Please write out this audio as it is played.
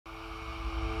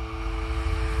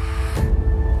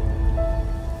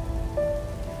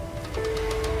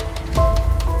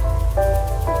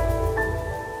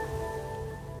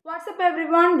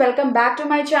everyone, welcome back to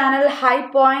my channel High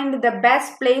Point, the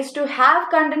best place to have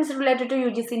contents related to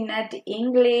UGC Net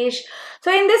English.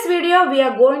 So in this video we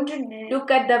are going to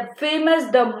look at the famous,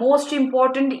 the most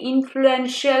important,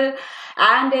 influential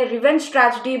and a revenge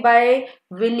tragedy by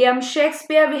William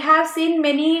Shakespeare. We have seen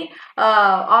many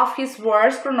of his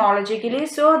works chronologically,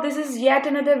 so this is yet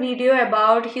another video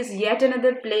about his yet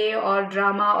another play or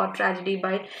drama or tragedy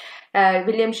by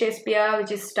William Shakespeare,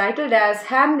 which is titled as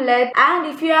Hamlet. And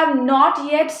if you have not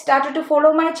yet started to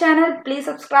follow my channel, please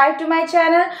subscribe to my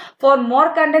channel for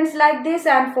more contents like this,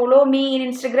 and follow me in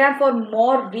Instagram for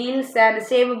more reels and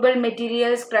savable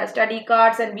materials, study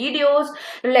cards and videos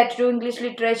related to English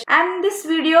literature. And in this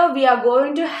video we are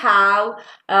going to have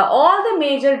all the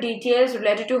major details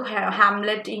related to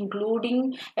Hamlet,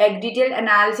 including a detailed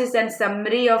analysis and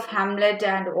summary of Hamlet,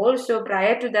 and also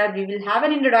prior to that we will have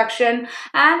an introduction,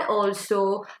 and also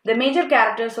the major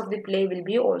characters of the play will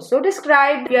be also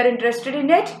described. If you are interested in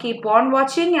it, keep on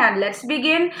watching and let's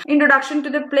begin. Introduction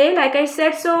to the play, like I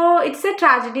said, so it's a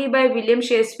tragedy by William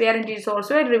Shakespeare and it is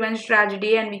also a revenge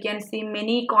tragedy, and we can see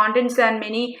many contents and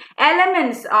many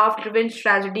elements of revenge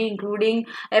tragedy, including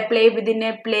a play within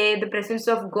a play, the presence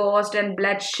of ghost and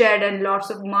bloodshed and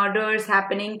lots of murders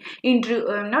happening,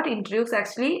 not intrigues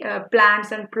actually,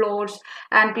 plans and plots,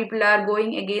 and people are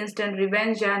going against and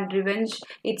revenge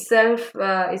itself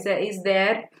is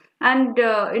there. And there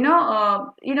are a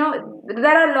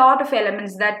lot of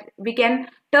elements that we can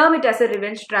term it as a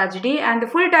revenge tragedy. And the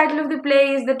full title of the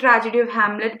play is The Tragedy of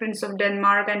Hamlet, Prince of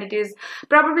Denmark, and it is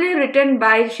probably written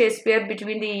by Shakespeare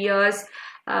between the years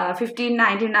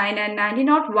 1599 and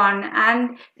 1901,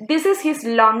 and this is his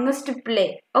longest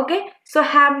play. Okay, so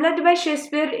Hamlet by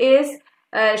Shakespeare is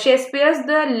Shakespeare's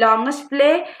the longest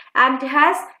play, and it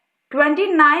has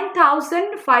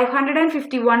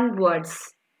 29,551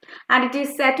 words, and it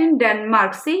is set in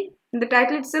Denmark. See, in the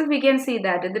title itself we can see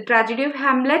that The Tragedy of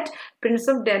Hamlet, Prince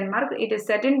of Denmark. It is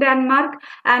set in Denmark,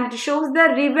 and it shows the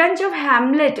revenge of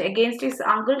Hamlet against his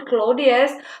uncle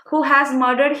Claudius, who has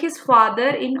murdered his father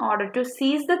in order to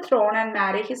seize the throne and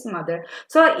marry his mother.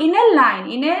 So in a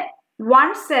line,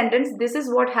 one sentence, this is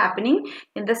what happening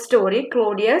in the story.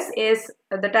 Claudius is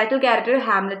the title character.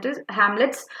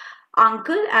 Hamlet's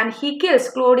uncle, and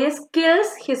Claudius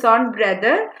kills his own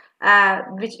brother,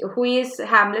 who is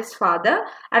Hamlet's father,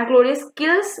 and Claudius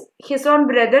kills his own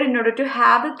brother in order to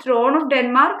have the throne of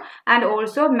Denmark and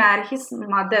also marry his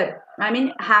mother,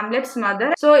 Hamlet's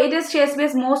mother. So it is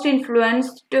Shakespeare's most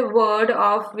influenced word,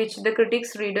 of which the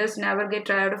critics, readers never get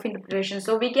tired of interpretation.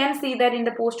 So we can see that in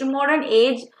the postmodern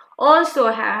age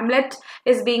also Hamlet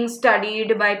is being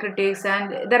studied by critics,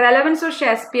 and the relevance of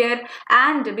Shakespeare,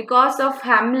 and because of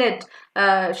Hamlet,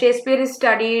 Shakespeare is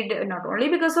studied not only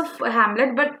because of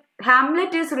Hamlet, but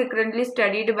Hamlet is recurrently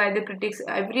studied by the critics.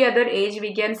 Every other age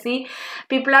we can see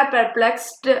people are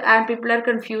perplexed and people are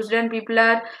confused, and people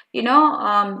are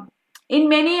in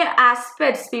many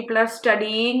aspects people are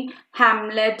studying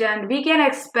Hamlet, and we can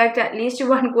expect at least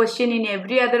one question in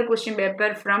every other question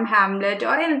paper from Hamlet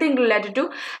or anything related to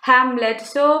Hamlet.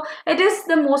 So it is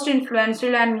the most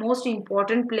influential and most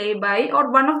important play by, or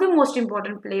one of the most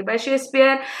important play by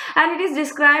Shakespeare, and it is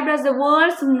described as the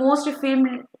world's most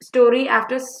filmed story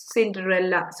after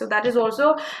Cinderella. So that is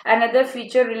also another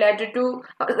feature related to,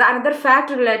 another fact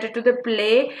related to the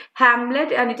play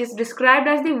Hamlet, and it is described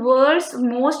as the world's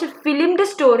most filmed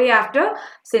story after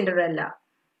Cinderella.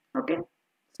 Okay,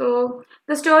 so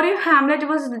the story of Hamlet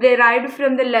was derived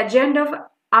from the legend of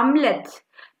Hamlet,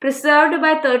 preserved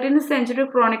by 13th century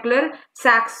chronicler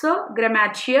Saxo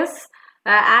Grammaticus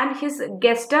and his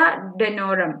Gesta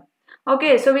Danorum.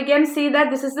 Okay, so we can see that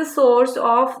this is the source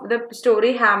of the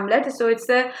story Hamlet. So it's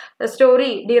a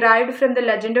story derived from the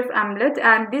legend of Hamlet,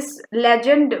 and this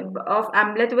legend of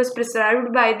Hamlet was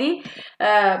preserved by the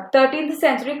 13th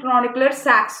century chronicler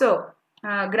Saxo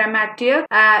Grammaticus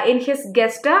in his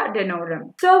Gesta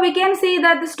Danorum. So we can see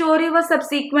that the story was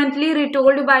subsequently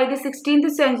retold by the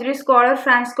 16th century scholar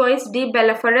Francois de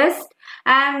Belleforest,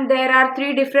 and there are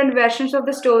 3 different versions of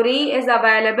the story is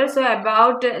available. So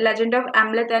about legend of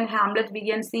Hamlet and Hamlet, we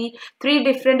can see 3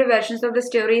 different versions of the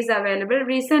story is available.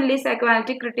 Recently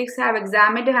psychoanalytic critics have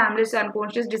examined Hamlet's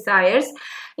unconscious desires.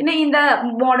 In the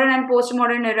modern and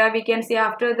postmodern era, we can see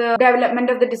after the development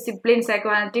of the discipline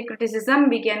psychoanalytic criticism,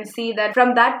 we can see that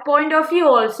from that point of view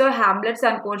also Hamlet's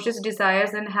unconscious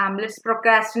desires and Hamlet's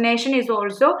procrastination is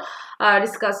also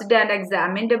discussed and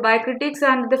examined by critics.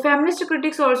 And the feminist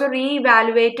critics also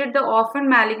re-evaluated the often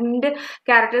malignant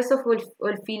characters of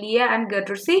Ophelia and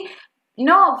Gertrude. See,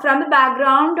 from the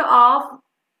background of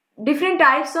different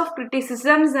types of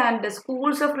criticisms and the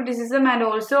schools of criticism and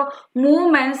also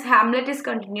movements, Hamlet is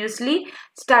continuously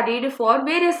studied for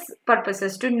various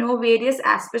purposes, to know various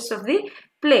aspects of the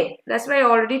play. That's why I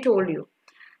already told you.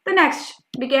 The next,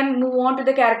 we can move on to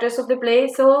the characters of the play.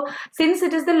 So since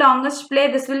it is the longest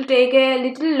play, this will take a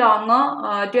little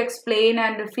longer to explain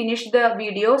and finish the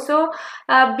video. So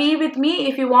be with me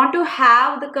if you want to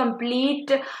have the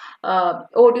complete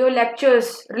audio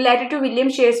lectures related to William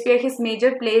Shakespeare, his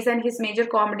major plays and his major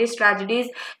comedies, tragedies,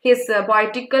 his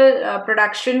poetical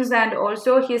productions, and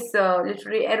also his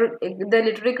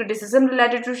literary criticism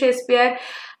related to Shakespeare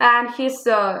and his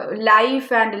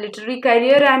life and literary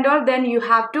career and all. Then you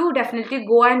have to definitely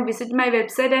go and visit my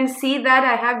website and see that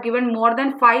I have given more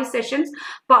than 5 sessions,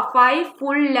 5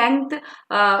 full length,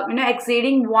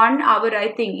 exceeding 1 hour.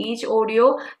 I think each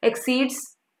audio exceeds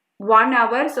 1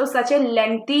 hour. So such a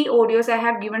lengthy audios I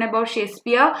have given about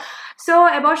Shakespeare. So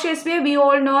about Shakespeare, we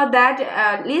all know that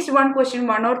at least one question,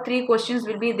 1 or 3 questions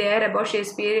will be there about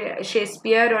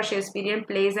Shakespeare or Shakespearean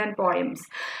plays and poems.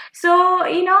 So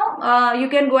you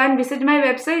can go and visit my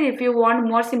website if you want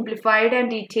more simplified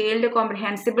and detailed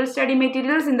comprehensible study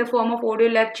materials in the form of audio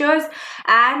lectures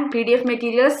and PDF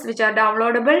materials which are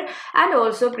downloadable, and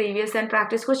also previous and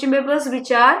practice question papers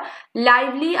which are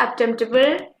lively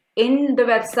attemptable in the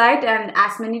website, and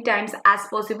as many times as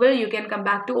possible you can come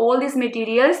back to all these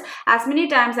materials as many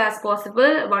times as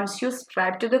possible once you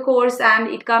subscribe to the course. And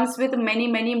it comes with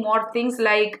many more things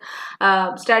like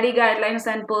study guidelines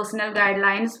and personal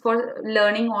guidelines for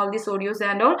learning all these audios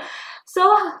and all.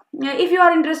 So if you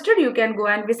are interested, you can go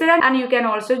and visit, and you can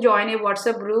also join a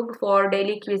WhatsApp group for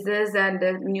daily quizzes and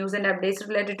news and updates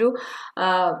related to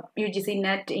UGC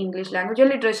NET, English language and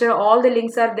literature. All the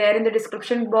links are there in the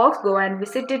description box. Go and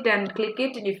visit it and click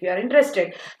it if you are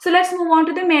interested. So let's move on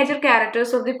to the major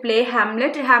characters of the play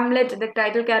Hamlet. Hamlet, the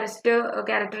title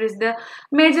character is the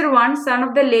major one, son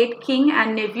of the late king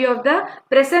and nephew of the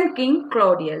present king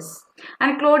Claudius.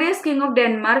 And Claudius, king of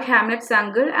Denmark, Hamlet's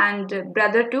uncle and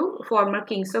brother to former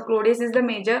king. So Claudius is the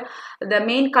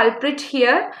main culprit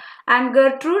here. And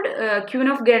Gertrude, queen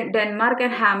of Denmark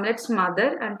and Hamlet's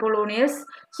mother, and Polonius,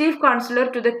 chief counselor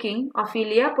to the king.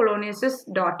 Ophelia, Polonius's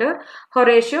daughter.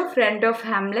 Horatio, friend of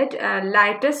Hamlet.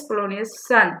 Lytus, Polonius'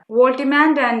 son.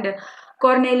 Voltimand and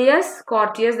Cornelius,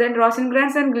 courtiers. Then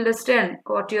Rosencrantz and Guildenstern,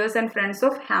 courtiers and friends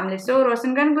of Hamlet. So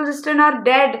Rosencrantz and Guildenstern are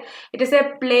dead. It is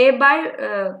a play by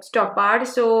Stoppard.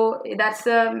 So that's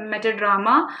a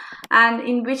metadrama, and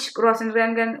in which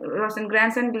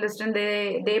Rosencrantz and Guildenstern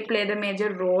they play the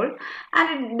major role,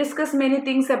 and it discusses many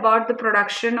things about the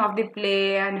production of the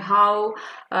play and how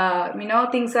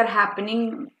things are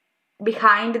happening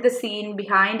behind the scene,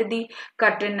 behind the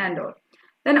curtain and all.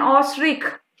 Then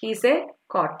Osric, he is a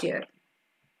courtier.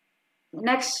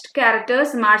 Next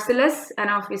characters: Marcellus, an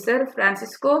officer;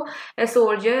 Francisco, a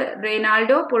soldier;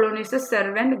 Reynaldo, Polonius'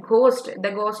 servant; Ghost,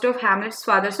 the ghost of Hamlet's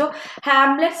father. So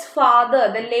Hamlet's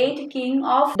father, the late king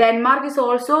of Denmark, is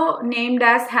also named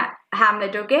as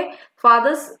Hamlet. Okay,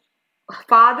 father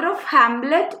of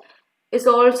Hamlet is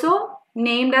also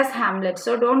named as Hamlet.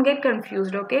 So don't get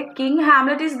confused. Okay, King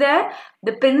Hamlet is there,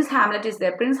 the Prince Hamlet is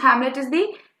there. Prince Hamlet is the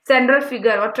central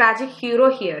figure or tragic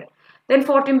hero here. Then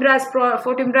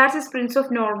Fortinbras is Prince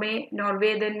of Norway.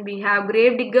 Then we have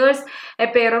grave diggers, a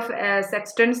pair of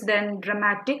sextons. Then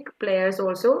dramatic players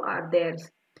also are there.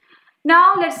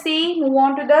 Now let's move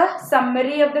on to the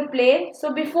summary of the play.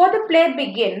 So before the play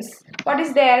begins, what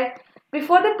is there?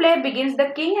 Before the play begins,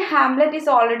 the King Hamlet is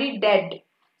already dead.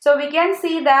 So we can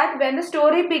see that when the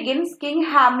story begins, King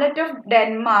Hamlet of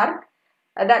Denmark,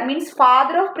 that means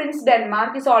father of Prince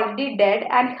Denmark, is already dead,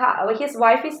 and his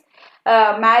wife is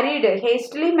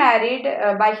hastily married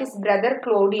by his brother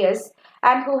Claudius,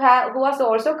 and who was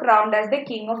also crowned as the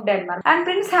king of Denmark. And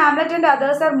Prince Hamlet and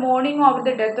others are mourning over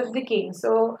the death of the king.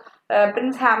 So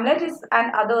Prince Hamlet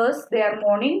and others, they are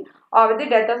mourning over the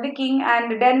death of the king,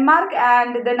 and Denmark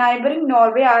and the neighboring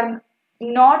Norway are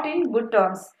not in good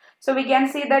terms. So we can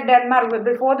see that Denmark,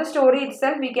 before the story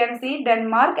itself, we can see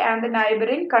Denmark and the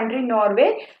neighboring country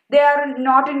Norway, they are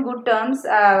not in good terms.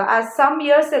 As some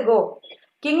years ago,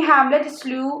 King Hamlet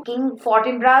slew King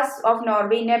Fortinbras of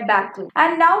Norway in a battle.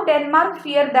 And now Denmark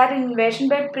fear that invasion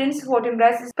by Prince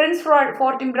Fortinbras. Prince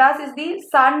Fortinbras is the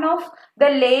son of the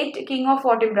late King of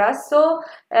Fortinbras. So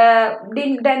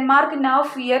Denmark now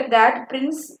fear that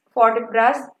Prince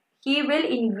Fortinbras, he will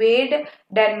invade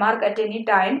Denmark at any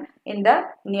time in the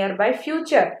nearby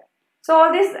future. So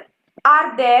all these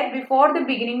are there before the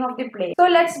beginning of the play. So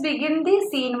let's begin the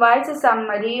scene-wise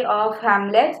summary of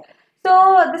Hamlet.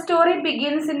 So the story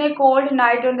begins in a cold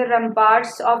night on the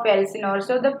ramparts of Elsinore.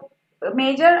 So the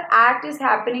major act is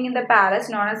happening in the palace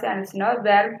known as Elsinore,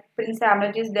 where Prince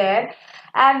Hamlet is there,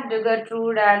 and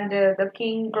Gertrude and the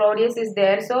King Claudius is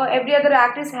there. So every other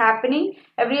act is happening,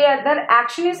 every other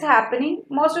action is happening.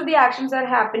 Most of the actions are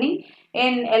happening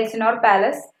in Elsinore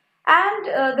Palace. And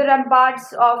the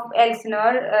ramparts of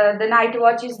Elsinore, the night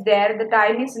watch is there, the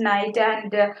time is night,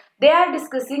 and they are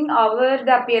discussing over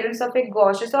the appearance of a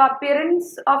ghost. So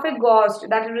appearance of a ghost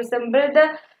that resembles the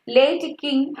late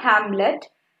King Hamlet,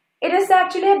 it is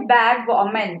actually a bad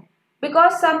omen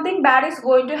because something bad is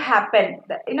going to happen.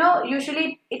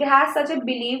 Usually it has such a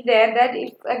belief there that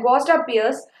if a ghost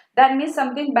appears, that means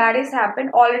something bad is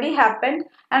already happened,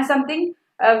 and something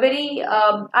very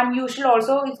unusual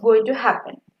also is going to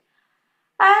happen.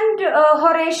 And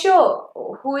Horatio,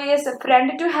 who is a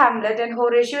friend to Hamlet, and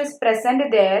Horatio is present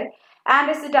there.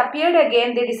 And as it appeared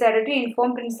again, they decided to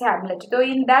inform Prince Hamlet. Though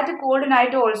in that cold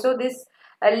night also, this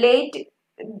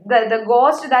the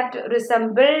ghost that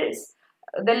resembles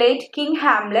the late King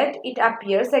Hamlet, it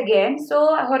appears again.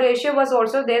 So Horatio was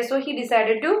also there. So he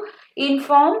decided to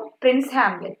inform Prince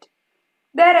Hamlet.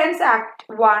 There ends Act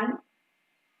 1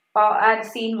 and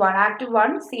Scene 1. Act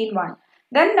 1, Scene 1.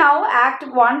 Then now Act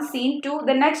 1, Scene 2.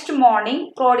 The next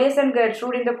morning, Claudius and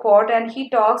Gertrude in the court, and he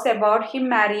talks about him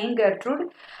marrying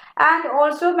Gertrude, and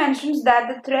also mentions that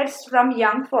the threats from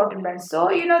young Fortinbras. So,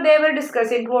 they were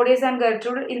discussing, Claudius and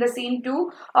Gertrude in the Scene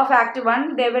 2 of Act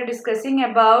 1, they were discussing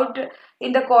about,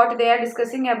 in the court, they are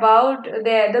discussing about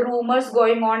the rumors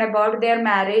going on about their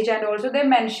marriage, and also they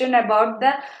mention about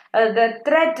the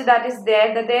threat that is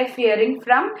there, that they are fearing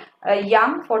from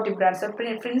young Fortinbras, so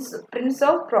Prince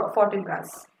of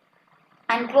Fortinbras.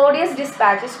 And Claudius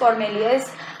dispatches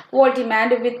Cornelius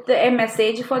Voltimand with a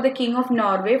message for the King of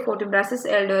Norway, Fortinbras'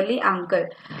 elderly uncle.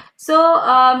 So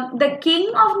the King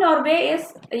of Norway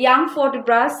is young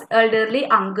Fortinbras' elderly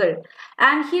uncle,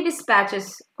 and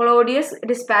Claudius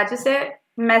dispatches a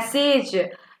message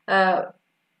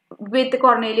with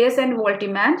Cornelius and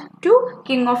Voltimand to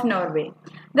King of Norway.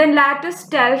 Then Latus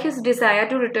tells his desire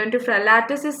to return to France.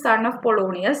 Latus is son of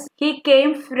Polonius. He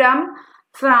came from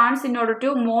France in order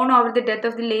to mourn over the death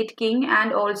of the late king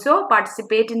and also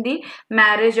participate in the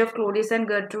marriage of Claudius and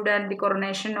Gertrude and the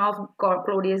coronation of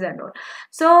Claudius and all.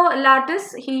 So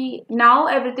Latus, now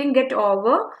everything get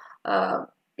over.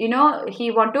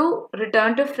 He want to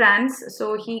return to France,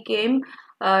 so he came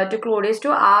to Claudius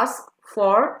to ask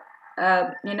for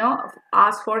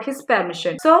his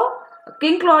permission. So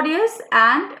King Claudius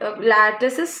and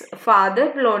Latus's father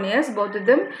Polonius, both of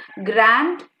them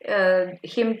grant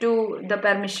him to the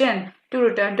permission to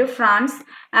return to France,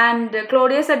 and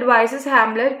Claudius advises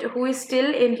Hamlet, who is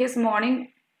still in his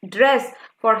mourning dress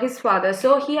for his father.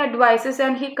 So he advises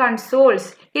and he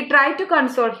consoles. He tried to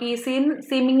console.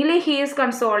 Seemingly he is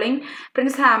consoling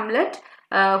Prince Hamlet,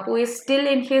 who is still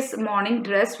in his mourning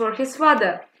dress for his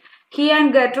father. He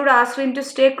and Gertrude asked him to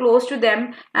stay close to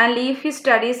them and leave his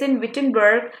studies in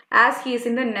Wittenberg as he is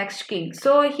in the next king.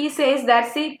 So he says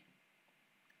that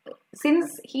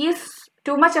since he is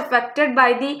too much affected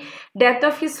by the death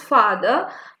of his father,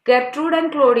 Gertrude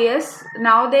and Claudius,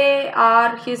 now they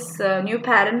are his new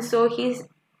parents. So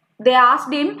they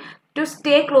asked him to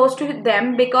stay close to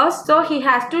them because he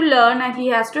has to learn and he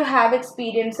has to have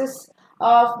experiences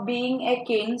of being a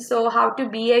king, so how to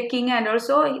be a king, and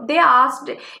also they asked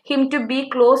him to be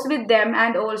close with them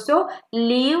and also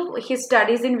leave his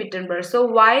studies in Wittenberg. So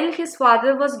while his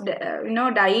father was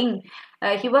dying,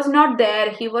 he was not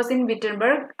there. He was in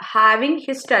Wittenberg having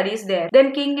his studies there.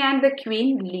 Then king and the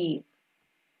queen leave.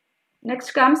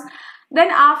 Next comes, then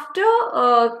after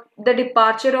the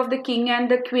departure of the king and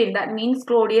the queen, that means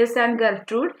Claudius and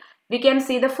Gertrude, we can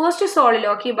see the first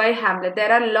soliloquy by Hamlet.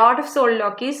 There are a lot of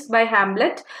soliloquies by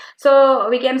Hamlet. So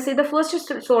we can see the first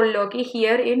soliloquy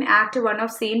here in Act 1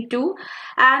 of Scene 2.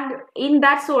 And in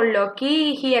that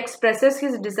soliloquy, he expresses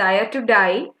his desire to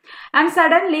die. And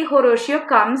suddenly Horatio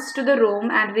comes to the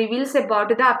room and reveals about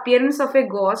the appearance of a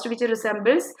ghost which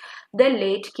resembles the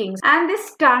late king. And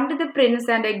this stunned the prince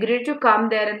and agreed to come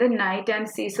there in the night and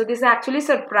see. So this actually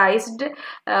surprised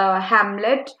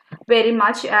Hamlet very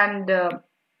much, and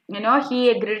he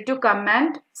agreed to come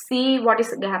and see what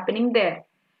is happening there.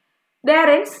 There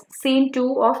ends Scene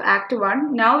 2 of Act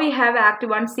 1. Now we have Act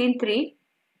 1, Scene 3.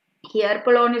 Here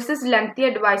Polonius' lengthy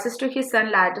advices to his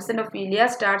son Latus and Ophelia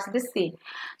starts this scene.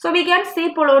 So we can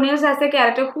see Polonius as a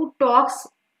character who talks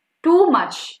too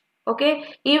much. Okay,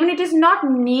 even it is not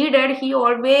needed, he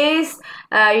always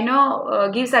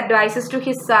gives advices to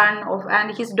his son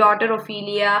and his daughter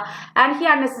Ophelia, and he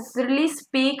unnecessarily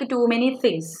speak too many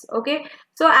things. Okay,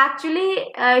 so actually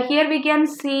here we can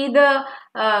see the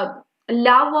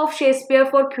love of Shakespeare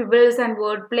for quibbles and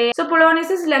wordplay. So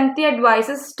Polonius' lengthy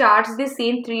advices starts the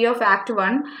scene 3 of Act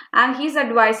 1, and he's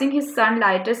advising his son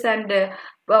Lytus and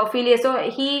Ophelia. So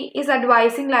he is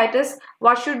advising Lytus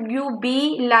what should you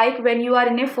be like when you are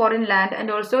in a foreign land, and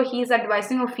also he is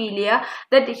advising Ophelia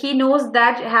that he knows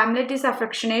that Hamlet is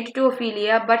affectionate to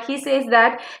Ophelia, but he says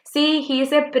that see, he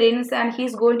is a prince and he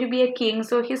is going to be a king,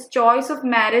 so his choice of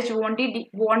marriage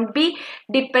won't be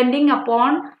depending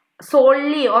upon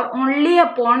solely or only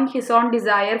upon his own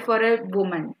desire for a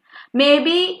woman.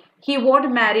 Maybe he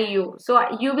won't marry you, so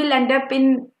you will end up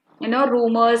in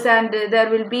rumors, and there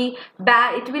will be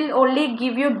bad, it will only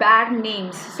give you bad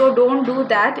names. So don't do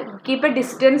that, keep a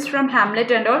distance from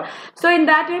Hamlet and all. So in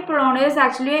that way Polonius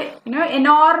actually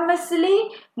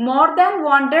enormously more than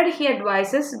wanted, he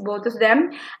advises both of them,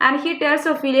 and he tells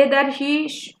Ophelia that she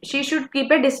should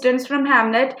keep a distance from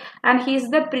Hamlet, and he is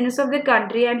the prince of the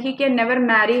country and he can never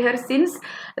marry her since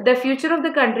the future of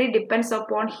the country depends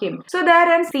upon him. So there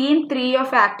ends scene 3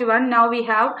 of Act 1. Now we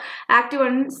have Act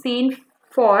 1 scene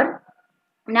 4.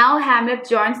 Now Hamlet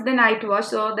joins the night watch.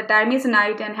 So the time is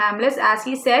night, and Hamlet, as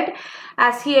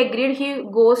he agreed, he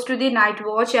goes to the night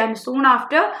watch, and soon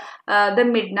after the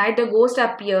midnight the ghost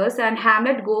appears and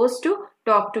Hamlet goes to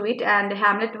talk to it. And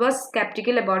Hamlet was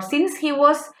skeptical about, since he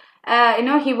was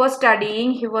he was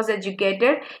studying, he was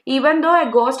educated, even though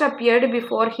a ghost appeared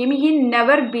before him, he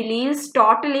never believes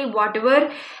totally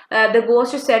whatever the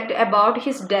ghost said about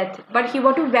his death, but he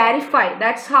want to verify.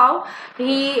 That's how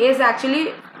he is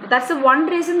actually, that's the one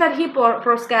reason that he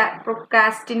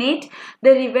procrastinate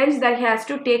the revenge that he has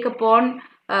to take upon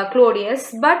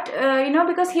Claudius. But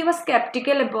because he was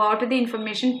skeptical about the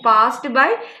information passed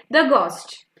by the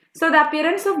ghost. So the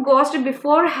appearance of ghost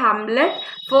before Hamlet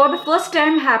for the first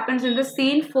time happens in the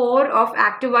scene 4 of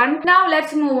Act 1. Now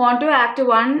let's move on to Act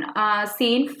 1,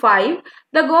 scene 5.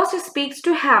 The ghost speaks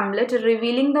to Hamlet,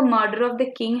 revealing the murder of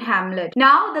the king Hamlet.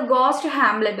 Now the ghost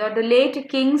Hamlet, or the late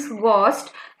king's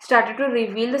ghost, started to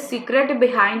reveal the secret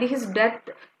behind his death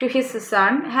to his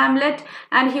son Hamlet,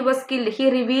 and he was killed. He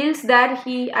reveals that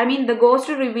the ghost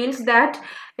reveals that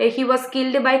he was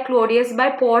killed by Claudius by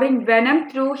pouring venom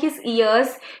through his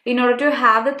ears in order to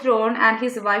have the throne and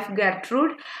his wife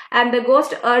Gertrude. And the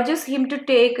ghost urges him to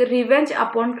take revenge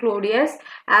upon Claudius.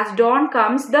 As dawn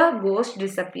comes, the ghost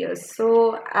disappears.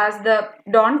 So as the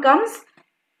dawn comes,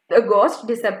 the ghost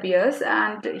disappears,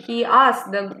 and he asks,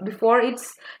 before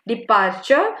its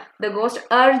departure, the ghost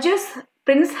urges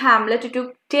Prince Hamlet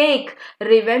to take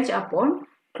revenge upon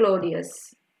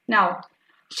Claudius. Now,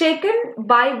 shaken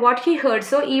by what he heard,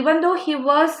 so even though he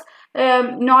was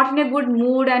not in a good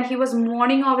mood and he was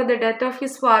mourning over the death of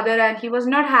his father and he was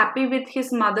not happy with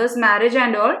his mother's marriage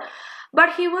and all,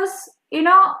 but he was,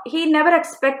 he never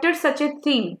expected such a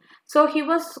thing. So he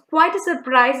was quite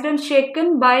surprised and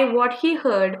shaken by what he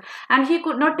heard, and he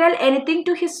could not tell anything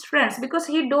to his friends because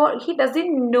he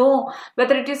doesn't know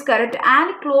whether it is correct.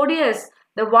 And Claudius,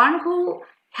 the one who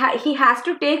he has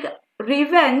to take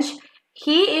revenge,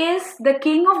 he is the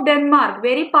king of Denmark,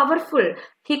 very powerful.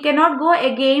 He cannot go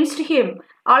against him.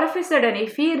 All of a sudden,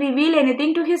 if he reveal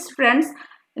anything to his friends,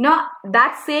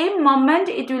 that same moment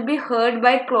it will be heard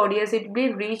by Claudius. It will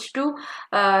be reached to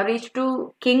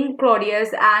King Claudius,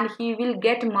 and he will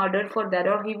get murdered for that,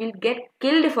 or he will get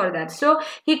killed for that. So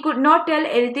he could not tell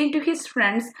anything to his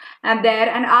friends and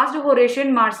asked Horatio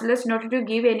and Marcellus not to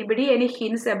give anybody any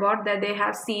hints about that they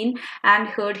have seen and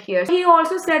heard here. He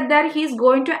also said that he is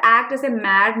going to act as a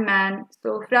madman.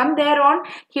 So from there on,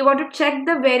 he want to check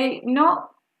the very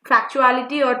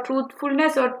factuality or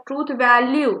truthfulness or truth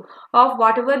value of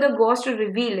whatever the ghost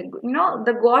revealed.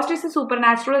 The ghost is a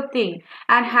supernatural thing,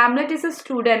 and Hamlet is a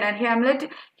student, and Hamlet,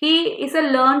 he is a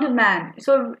learned man.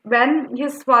 So when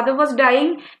his father was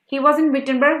dying, he was in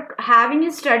Wittenberg having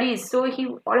his studies, so he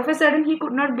all of a sudden he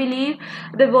could not believe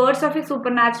the words of a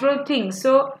supernatural thing.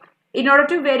 So in order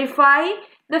to verify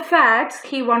the facts,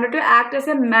 he wanted to act as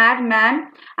a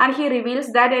madman, and he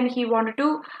reveals that, and he wanted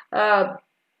to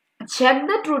check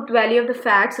the truth value of the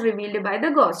facts revealed by the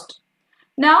ghost.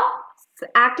 Now,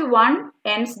 Act 1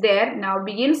 ends there. Now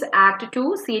begins Act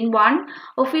 2, Scene 1.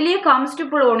 Ophelia comes to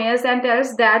Polonius and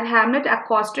tells that Hamlet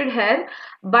accosted her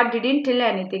but didn't tell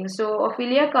anything. So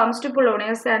Ophelia comes to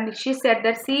Polonius and she said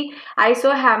that, see, I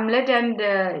saw Hamlet and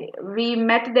we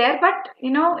met there, but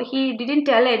he didn't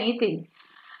tell anything.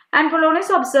 And Polonius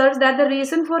observes that the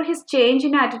reason for his change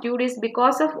in attitude is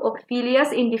because of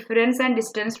Ophelia's indifference and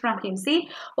distance from him. See,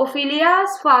 Ophelia's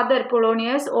father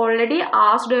Polonius already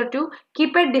asked her to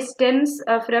keep a distance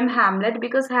from Hamlet,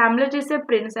 because Hamlet is a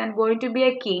prince and going to be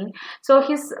a king. So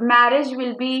his marriage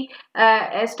will be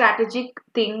a strategic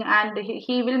thing, and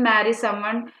he will marry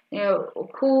someone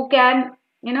who can,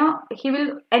 he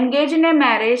will engage in a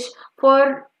marriage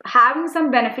for having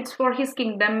some benefits for his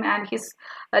kingdom and his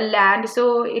land.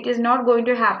 So it is not going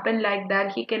to happen like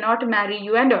that. He cannot marry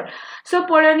you and all. So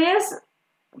Polonius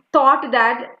thought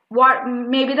that what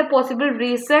may be the possible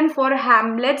reason for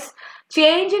Hamlet's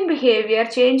change in behavior,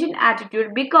 change in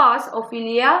attitude, because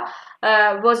Ophelia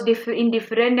was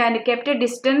indifferent and kept a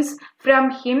distance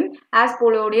from him, as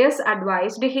Polonius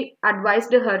advised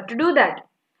her to do that.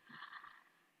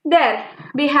 There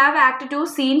we have Act 2,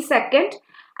 Scene 2nd.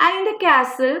 And in the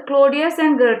castle, Claudius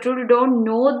and Gertrude don't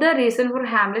know the reason for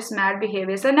Hamlet's mad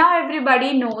behavior. So now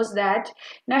everybody knows that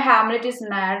Hamlet is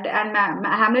mad, and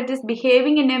Hamlet is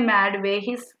behaving in a mad way.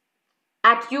 His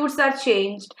attitudes are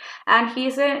changed, and he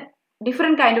is a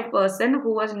different kind of person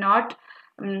who was not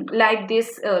like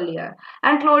this earlier.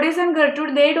 And Claudius and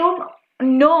Gertrude, they don't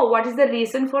know what is the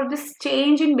reason for this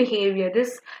change in behavior,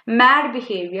 this mad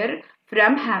behavior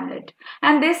from Hamlet.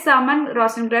 And they summon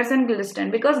Rosencrantz and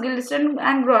Guildenstern, because Guildenstern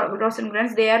and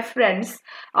Rosencrantz, they are friends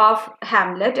of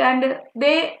Hamlet, and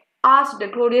they asked,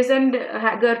 Claudius and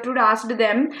Gertrude asked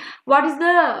them what is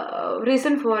the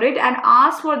reason for it, and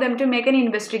asked for them to make an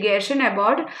investigation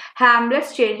about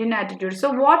Hamlet's change in attitude.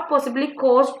 So what possibly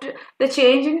caused the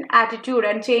change in attitude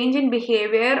and change in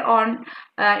behavior on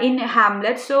in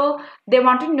Hamlet? So they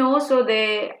want to know, so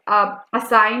they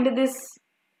assigned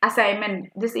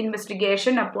this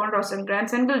investigation upon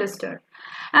Rosencrantz and Guildenstern.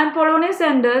 And Polonius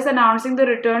enters, announcing the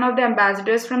return of the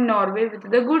ambassadors from Norway with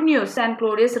the good news, and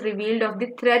Claudius revealed of the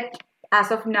threat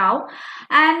as of now.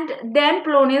 And then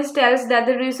Polonius tells that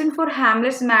the reason for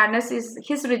Hamlet's madness is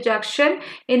his rejection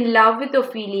in love with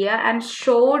Ophelia, and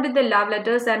showed the love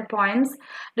letters and poems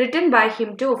written by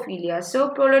him to Ophelia. So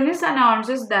Polonius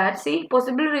announces that, see,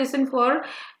 possible reason for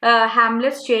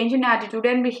Hamlet's change in attitude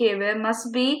and behavior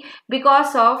must be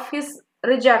because of his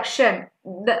rejection,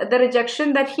 the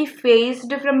rejection that he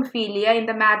faced from Ophelia in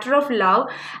the matter of love,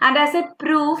 and as a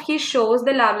proof he shows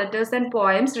the love letters and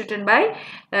poems written by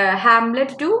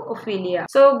Hamlet to Ophelia.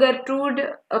 So Gertrude,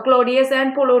 Claudius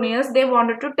and Polonius, they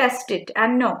wanted to test it,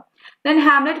 and no. Then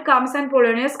Hamlet comes and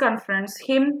Polonius confronts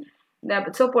him.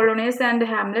 So Polonius and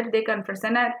Hamlet, they confess,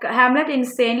 and Hamlet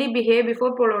insanely behave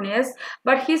before Polonius,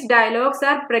 but his dialogues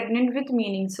are pregnant with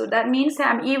meaning. So that means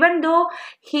even though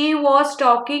he was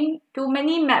talking too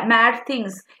many mad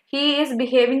things, he is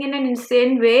behaving in an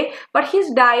insane way, but his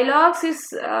dialogues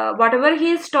is whatever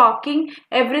he is talking,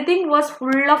 everything was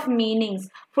full of meanings,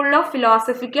 full of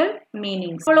philosophical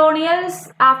meanings.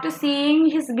 Polonius, after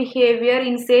seeing his behavior,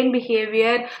 insane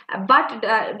behavior, but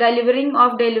delivering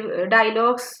of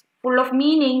dialogues full of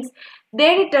meanings,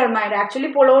 they determined,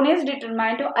 actually Polonius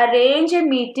determined to arrange a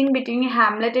meeting between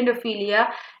Hamlet and Ophelia,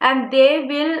 and they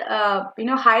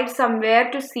will hide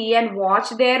somewhere to see and watch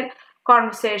their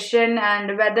conversation,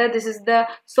 and whether this is the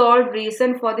sole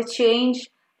reason for the change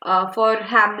for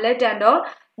Hamlet and all.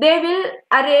 They will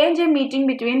arrange a meeting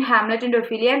between Hamlet and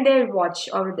Ophelia, and they will watch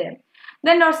over them.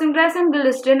 Then Rosencrantz and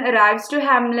Guildenstern arrives to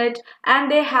Hamlet,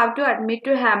 and they have to admit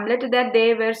to Hamlet that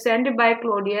they were sent by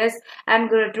Claudius and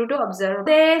Gertrude to observe.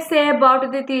 They say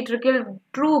about the theatrical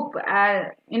troupe,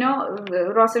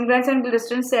 Rosencrantz and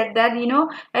Guildenstern said that,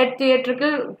 a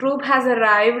theatrical troupe has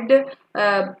arrived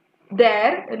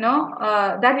there,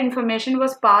 that information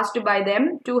was passed by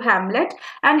them to Hamlet,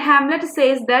 and Hamlet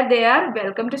says that they are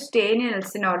welcome to stay in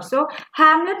Elsinore. So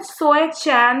Hamlet saw a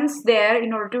chance there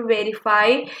in order to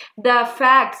verify the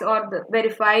facts, or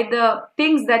verify the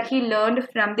things that he learned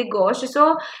from the ghost.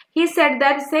 So he said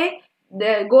that,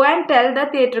 go and tell the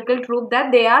theatrical troupe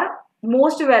that they are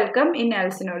most welcome in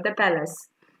Elsinore, the palace.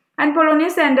 And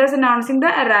Polonius enters, announcing the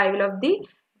arrival of the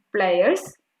players.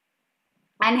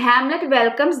 And Hamlet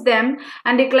welcomes them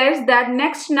and declares that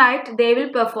next night they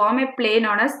will perform a play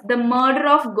known as The Murder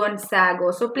of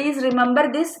Gonzago. So please remember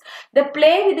this, the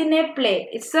play within a play.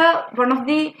 It's one of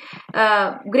the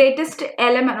greatest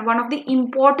element, one of the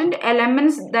important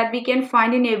elements that we can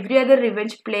find in every other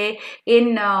revenge play.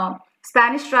 In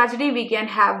Spanish tragedy we can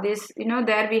have this,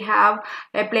 there we have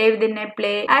a play within a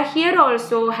play. Here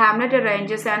also Hamlet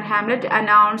arranges, and Hamlet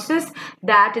announces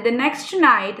that the next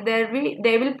night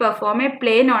they will perform a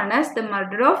play known as The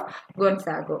Murder of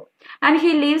Gonzago. And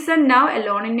he leaves them now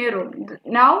alone in a room.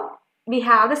 Now we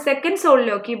have the second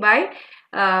soliloquy by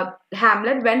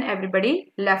Hamlet when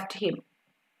everybody left him.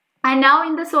 And now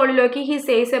in the soliloquy, he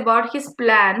says about his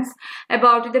plans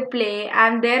about the play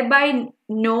and thereby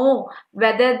know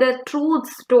whether the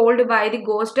truths told by the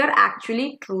ghost are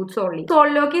actually truths only.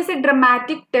 Soliloquy is a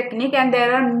dramatic technique, and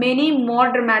there are many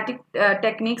more dramatic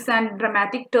techniques and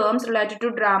dramatic terms related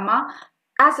to drama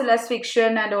as well as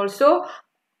fiction and also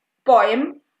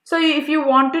poem. So if you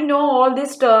want to know all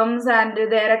these terms and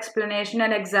their explanation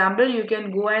and example, you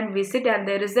can go and visit, and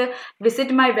there is a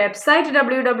visit my website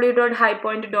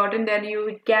www.highpoint.in. Then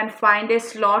you can find a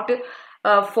slot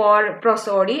for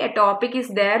prosody. A topic is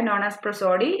there known as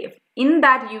prosody. In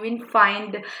that you will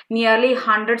find nearly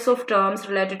hundreds of terms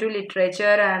related to literature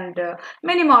and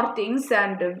many more things,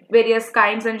 and various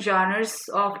kinds and genres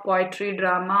of poetry,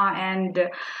 drama and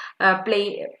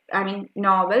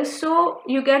novels. So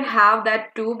you can have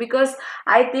that too, because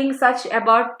I think such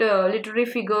about literary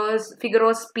figures, figure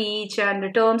of speech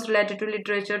and terms related to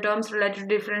literature, terms related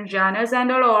to different genres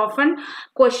and are often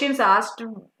questions asked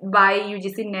by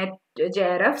UGC NET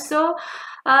JRF. So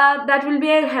that will be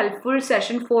a helpful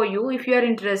session for you. If you are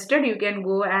interested, you can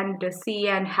go and see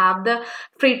and have the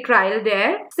free trial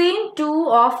there. Scene 2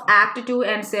 of Act 2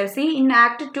 ends. See, in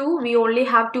Act 2 we only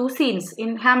have 2 scenes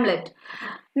in Hamlet.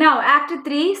 Now Act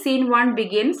 3 scene 1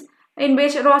 begins, in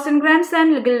which Rosencrantz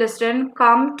and Guildenstern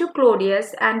come to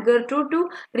Claudius and Gertrude to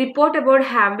report about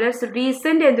Hamlet's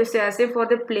recent enthusiasm for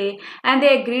the play, and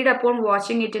they agreed upon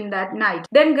watching it in that night.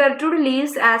 Then Gertrude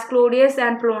leaves as Claudius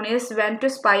and Polonius went to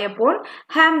spy upon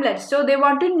Hamlet. So they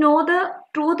want to know the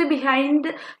truth behind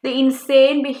the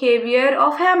insane behavior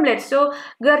of Hamlet. So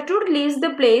Gertrude leaves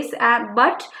the place,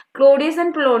 but Claudius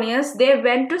and Polonius, they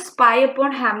went to spy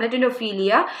upon Hamlet and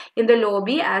Ophelia in the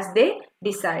lobby as they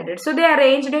decided. So they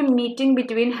arranged a meeting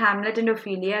between Hamlet and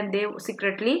Ophelia, and they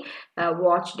secretly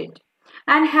watched it.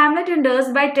 And Hamlet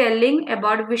enters by telling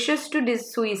about wishes to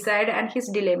suicide and his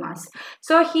dilemmas.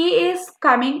 So he is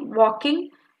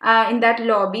walking in that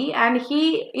lobby, and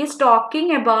he is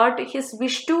talking about his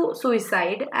wish to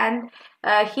suicide, and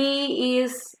he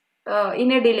is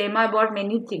in a dilemma about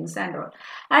many things and all.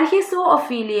 And he saw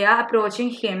Ophelia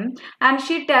approaching him, and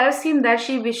she tells him that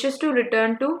she wishes to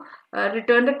return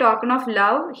the token of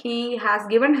love he has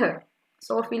given her.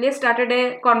 So Ophelia started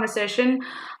a conversation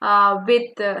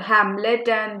with Hamlet,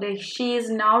 and she is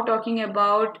now talking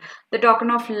about the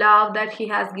token of love that he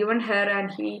has given her,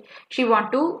 and she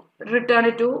want to return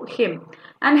it to him.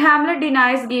 And Hamlet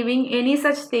denies giving any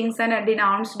such things and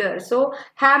denounced her. So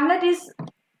Hamlet is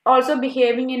also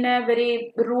behaving in a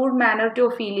very rude manner to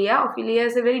Ophelia. Ophelia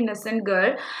is a very innocent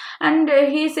girl, and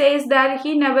he says that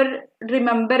he never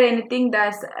remember anything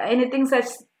such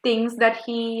things that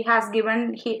he has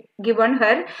given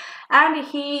her, and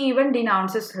he even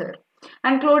denounces her.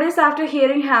 And Claudius, after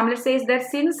hearing Hamlet, says that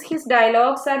since his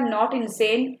dialogues are not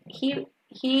insane,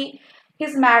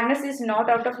 his madness is not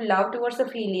out of love towards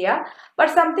Ophelia,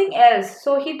 but something else.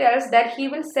 So he tells that he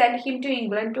will send him to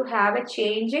England to have a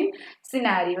changing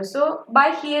scenario. So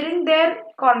by hearing their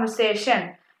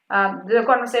conversation, the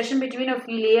conversation between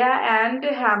Ophelia and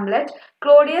Hamlet,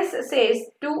 Claudius says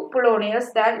to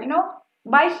Polonius that,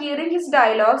 by hearing his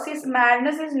dialogues, his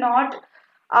madness is not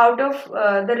out of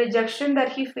the rejection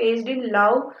that he faced in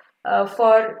love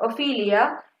for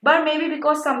Ophelia, but maybe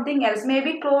because something else.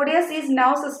 Maybe Claudius is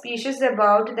now suspicious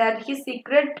about that his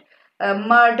secret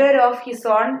murder of his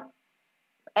own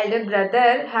elder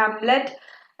brother Hamlet.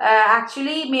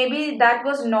 Actually, maybe that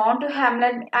was known to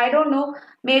Hamlet. I don't know.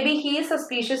 Maybe he is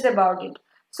suspicious about it.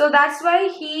 So that's why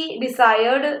he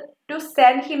desired to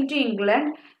send him to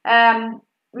England.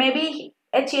 Maybe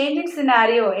a change in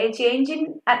scenario, a change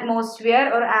in atmosphere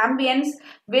or ambience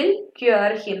will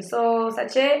cure him. So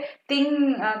such a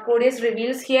thing Claudius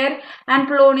reveals here. And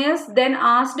Polonius then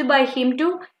asked by him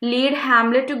to lead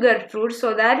Hamlet to Gertrude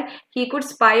so that he could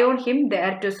spy on him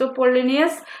there too. So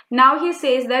Polonius, now he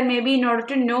says that maybe in order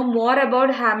to know more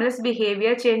about Hamlet's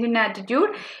behavior, change in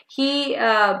attitude, he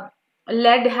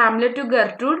led Hamlet to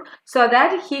Gertrude so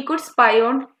that he could spy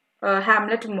on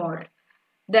Hamlet more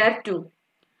there too.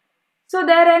 So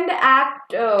there end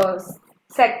Act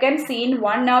 2, Scene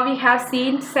 1. Now we have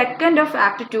Scene 2 of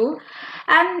Act 2.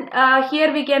 And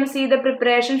here we can see the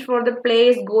preparations for the play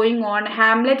is going on.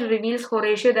 Hamlet reveals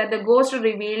Horatio that the ghost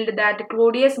revealed that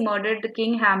Claudius murdered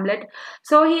King Hamlet.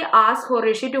 So he asks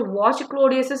Horatio to watch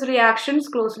Claudius's reactions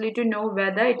closely to know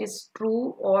whether it is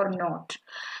true or not.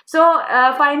 So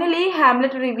finally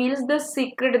Hamlet reveals the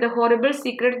secret, the horrible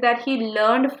secret that he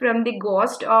learned from the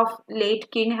ghost of late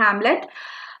King Hamlet.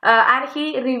 And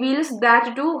he reveals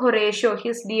that to Horatio,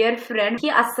 his dear friend. He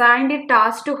assigned a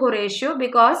task to Horatio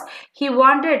because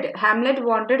Hamlet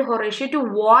wanted Horatio to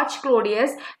watch Claudius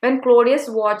when Claudius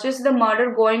watches the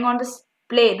murder going on the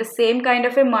play, the same kind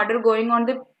of a murder going on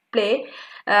the play,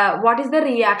 what is the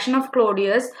reaction of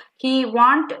Claudius? He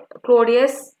want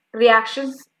Claudius'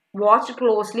 reactions watched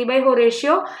closely by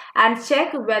Horatio and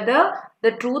check whether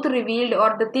the truth revealed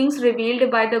or the things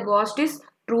revealed by the ghost is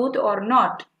truth or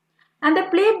not. And the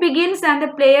play begins and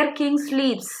the player king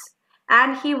sleeps,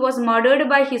 and he was murdered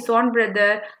by his own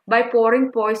brother by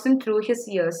pouring poison through his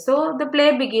ears. So the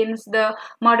play begins, the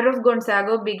murder of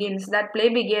Gonzago begins, that play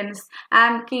begins,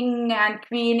 and king and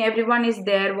queen, everyone is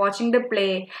there watching the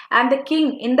play. And the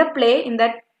king in the play, in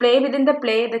that play within the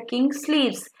play, the king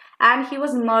sleeps, and he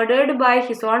was murdered by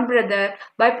his own brother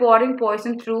by pouring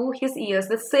poison through his ears.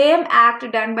 The same act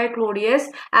done by Claudius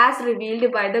as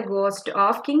revealed by the ghost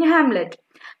of King Hamlet.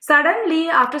 Suddenly,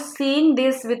 after seeing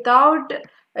this without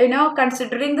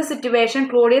considering the situation,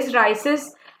 Claudius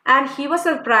rises and he was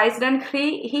surprised, and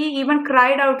he even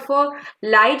cried out for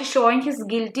light, showing his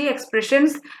guilty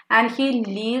expressions, and he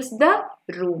leaves the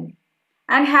room.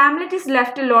 And Hamlet is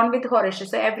left alone with Horatio.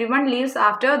 So everyone leaves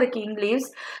after the king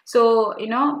leaves. So,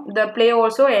 the play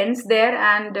also ends there,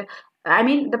 and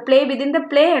the play within the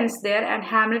play ends there, and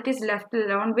Hamlet is left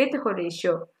alone with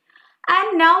Horatio.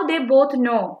 And now they both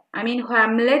know,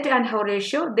 Hamlet and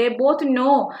Horatio, they both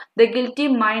know the guilty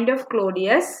mind of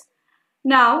Claudius.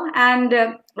 Now, and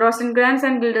Rosencrantz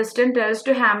and Guildenstern tells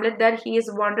to Hamlet that he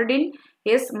is wanted in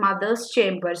his mother's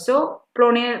chamber. So,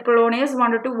 Polonius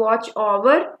wanted to watch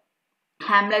over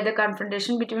Hamlet, the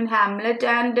confrontation between Hamlet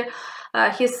and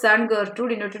his son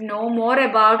Gertrude, to know more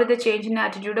about the change in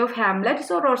attitude of Hamlet.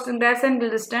 So Rosencrantz and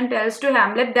Guildenstern tells to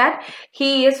Hamlet that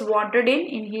he is wanted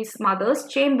in his mother's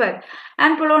chamber.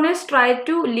 And Polonius tried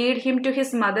to lead him to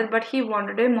his mother, but he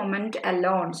wanted a moment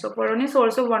alone. So Polonius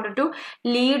also wanted to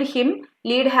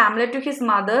lead Hamlet to his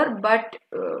mother, but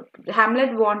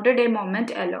Hamlet wanted a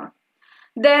moment alone.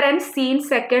 There ends scene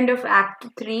 2 of Act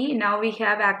 3. Now we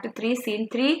have Act 3, Scene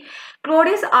 3.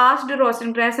 Claudius asked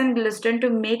Rosencrantz and Guildenstern to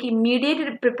make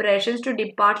immediate preparations to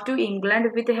depart to England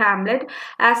with Hamlet,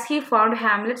 as he found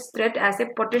Hamlet's threat as a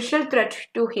potential threat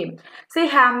to him. See,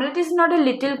 Hamlet is not a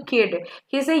little kid.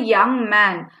 He is a young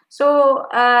man. So,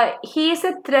 he is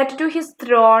a threat to his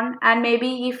throne, and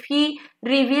maybe if he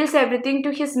reveals everything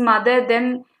to his mother,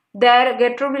 then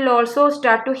Gertrude will also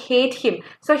start to hate him.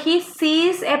 So he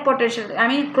sees a potential,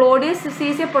 Claudius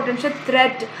sees a potential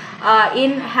threat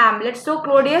in Hamlet. So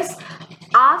Claudius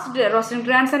asked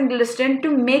Rosencrantz and Guildenstern to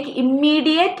make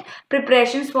immediate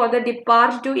preparations for the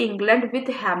depart to England with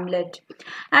Hamlet.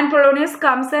 And Polonius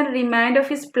comes and reminds of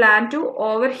his plan to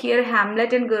overhear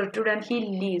Hamlet and Gertrude, and he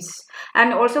leaves.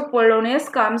 And also Polonius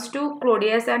comes to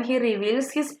Claudius and he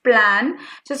reveals his plan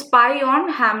to spy on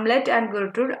Hamlet and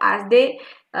Gertrude as they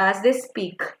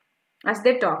speak, as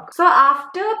they talk. So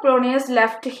after Polonius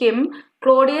left him,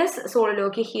 Claudius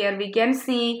soliloquy here we can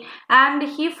see, and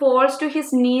he falls to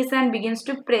his knees and begins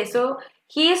to pray. So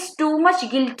he is too much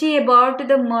guilty about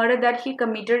the murder that he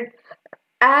committed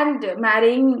and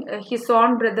marrying his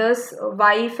own brother's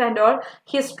wife and all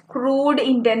his crude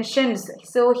intentions.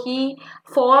 So he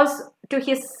falls to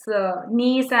his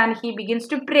knees and he begins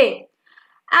to pray.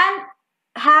 And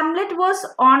Hamlet was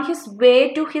on his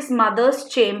way to his mother's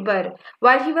chamber.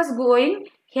 While he was going,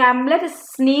 Hamlet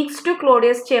sneaks to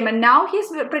Claudius' chamber. Now he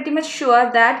is pretty much sure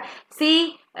that,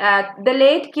 see, the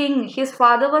late king, his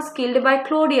father was killed by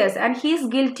Claudius and he is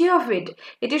guilty of it.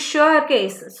 It is sure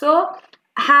case. So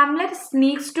Hamlet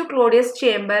sneaks to Claudius'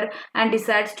 chamber and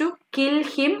decides to kill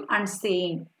him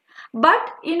unseen. But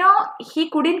he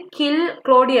couldn't kill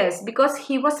Claudius because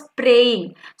he was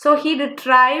praying. So he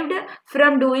retrieved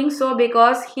from doing so,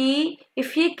 because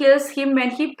if he kills him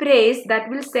when he prays, that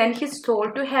will send his soul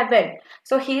to heaven.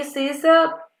 So he sees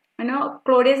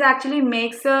Claudius actually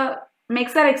makes an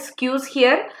excuse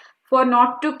here for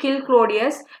not to kill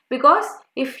Claudius, because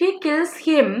if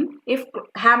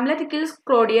Hamlet kills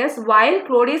Claudius while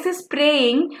Claudius is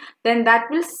praying, then that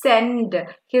will send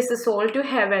his soul to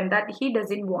heaven, that he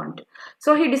doesn't want.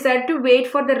 So he decided to wait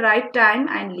for the right time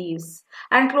and leaves.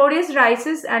 And Claudius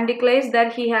rises and declares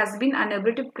that he has been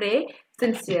unable to pray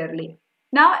sincerely.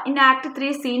 Now in Act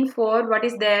 3, Scene 4, what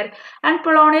is there? And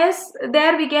Polonius,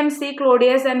 there we can see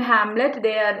Claudius and Hamlet,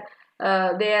 they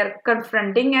are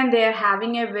confronting and they are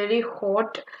having a very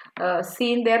hot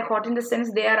scene. They are hot in the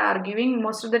sense they are arguing.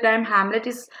 Most of the time Hamlet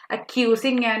is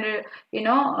accusing and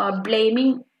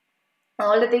blaming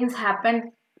all the things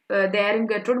happened there in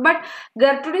Gertrude. But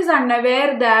Gertrude is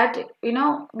unaware that,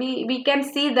 we can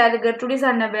see that Gertrude is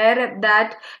unaware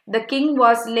that the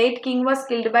late king was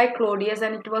killed by Claudius,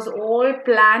 and it was all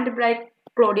planned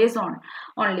Claudius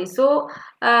only. So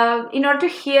in order to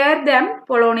hear them,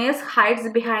 Polonius hides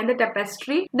behind the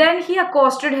tapestry. Then he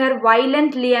accosted her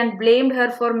violently and blamed her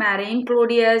for marrying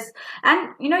Claudius. And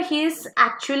he is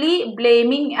actually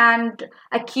blaming and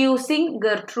accusing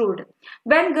Gertrude.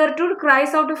 When Gertrude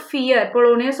cries out of fear,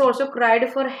 Polonius also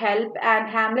cried for help, and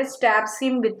Hamlet stabs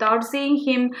him without seeing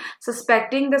him,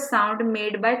 suspecting the sound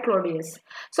made by Claudius.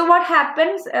 So what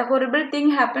happens? A horrible thing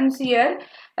happens here.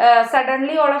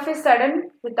 Suddenly, all of a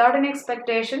sudden, without any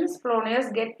expectations,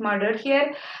 Polonius get murdered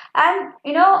here. And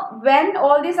when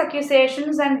all these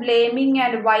accusations and blaming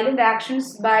and violent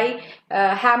actions by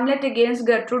Hamlet against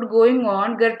Gertrude going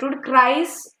on, Gertrude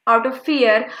cries out of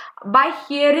fear. By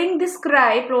hearing this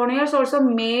cry, Polonius also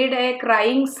made a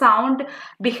crying sound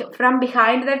from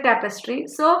behind the tapestry.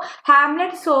 So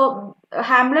Hamlet thought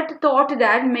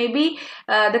that maybe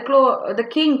the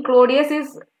king Claudius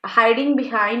is hiding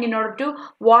behind in order to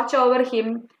watch over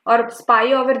him or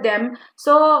spy over them.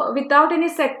 So without any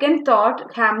second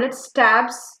thought, Hamlet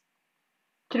stabs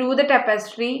through the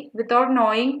tapestry without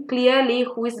knowing clearly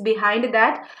who is behind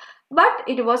that, but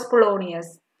it was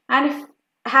Polonius. And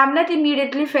Hamlet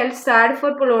immediately felt sad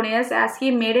for Polonius as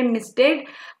he made a mistake,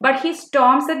 but he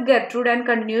storms at Gertrude and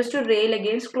continues to rail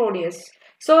against Claudius.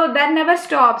 So that never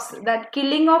stops. That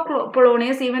killing of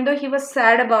Polonius, even though he was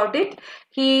sad about it,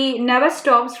 he never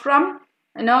stops from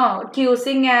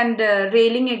accusing and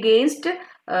railing against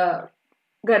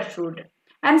Gertrude.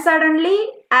 And suddenly,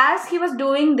 as he was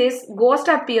doing this, ghost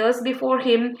appears before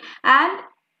him, and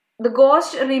the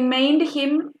ghost reminds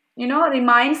him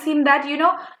that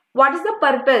what is the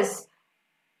purpose.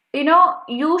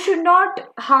 You should not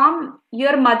harm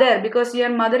your mother, because your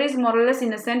mother is more or less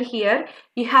innocent here.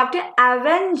 You have to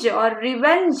avenge or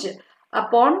revenge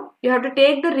upon, you have to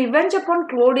take the revenge upon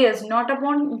Claudius, not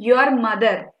upon your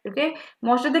mother. Okay,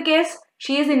 most of the case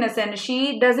she is innocent,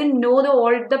 she doesn't know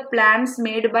all the plans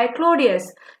made by Claudius.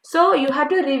 So you have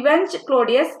to revenge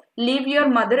Claudius, leave your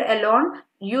mother alone,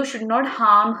 you should not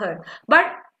harm her. But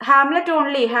Hamlet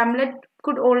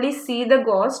could only see the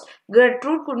ghost.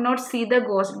 Gertrude could not see the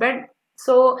ghost. But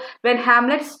so when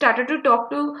Hamlet started to talk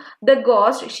to the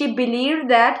ghost, she believed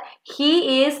that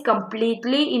he is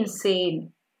completely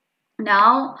insane.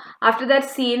 Now, after that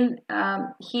scene,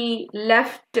 he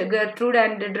left Gertrude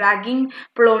and dragging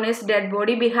Polonius' dead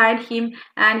body behind him,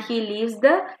 and he leaves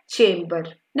the chamber.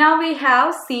 Now we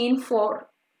have scene 4.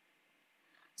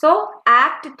 So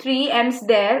Act 3 ends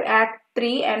there. Act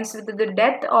 3 ends with the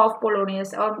death of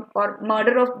Polonius or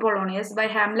murder of Polonius by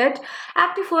Hamlet.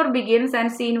 Act 4 begins,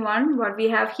 and scene 1, what we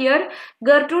have here,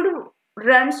 Gertrude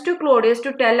runs to Claudius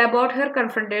to tell about her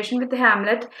confrontation with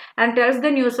Hamlet and tells the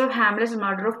news of Hamlet's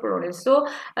murder of Polonius. So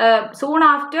soon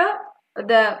after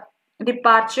the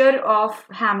departure of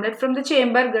Hamlet from the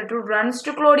chamber, Gertrude runs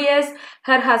to Claudius,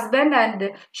 her husband, and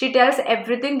she tells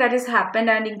everything that has happened,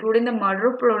 and including the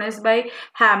murder of Polonius by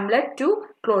Hamlet, to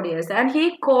Claudius. And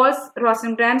he calls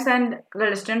Rosencrantz and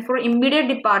Guildenstern for immediate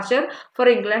departure for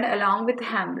England along with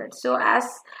Hamlet. So as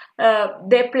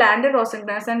they planned,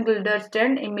 Rosencrantz and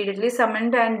Guildenstern immediately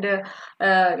summoned, and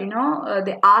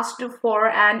they asked for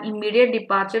an immediate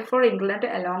departure for England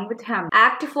along with Hamlet.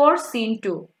 Act 4, Scene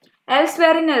 2.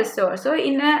 Elsewhere in Elsinore. So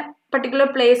in a particular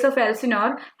place of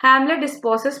Elsinore, Hamlet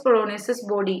disposes Polonius'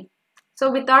 body.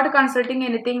 So without consulting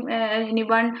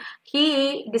anyone,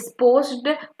 he disposed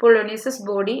Polonius'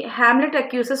 body. Hamlet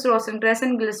accuses Rosencrantz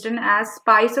and Guildenstern as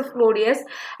spies of Claudius,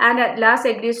 and at last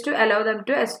agrees to allow them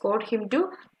to escort him to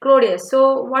Claudius.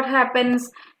 So what happens?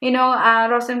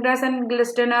 Rosencrantz and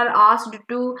Guildenstern are asked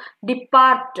to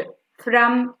depart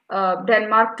from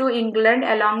Denmark to England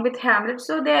along with Hamlet.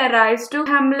 So they arrive to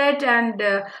Hamlet, and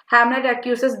Hamlet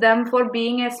accuses them for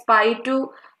being a spy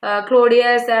to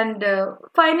Claudius, and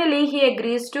finally he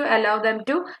agrees to allow them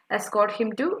to escort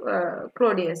him to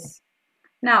Claudius.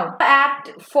 Now,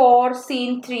 Act 4,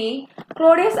 Scene 3,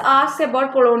 Claudius asks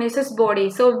about Polonius'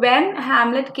 body. So when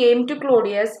Hamlet came to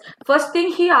Claudius, first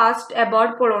thing he asked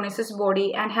about Polonius'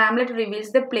 body, and Hamlet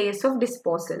reveals the place of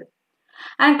disposal.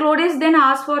 And Claudius then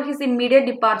asks for his immediate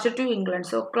departure to England.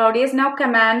 So Claudius now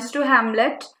commands to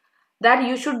Hamlet that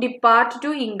you should depart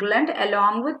to England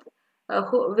along with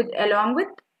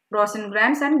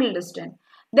Rosencrantz and Guildenstern.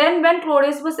 Then when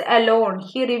Claudius was alone,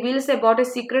 he reveals about a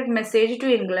secret message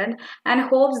to England and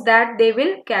hopes that they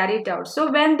will carry it out.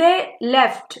 So when they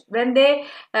left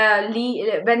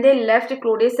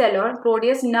Claudius alone,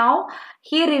 Claudius now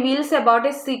he reveals about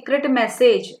a secret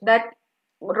message that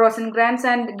Rosencrantz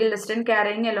and Guildenstern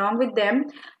carrying along with them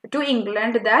to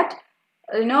England, that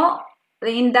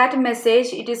in that message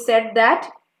it is said that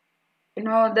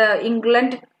the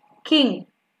England king,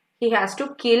 he has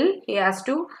to kill, he has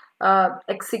to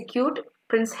execute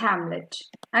Prince Hamlet,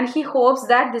 and he hopes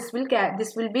that this will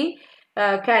be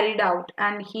carried out,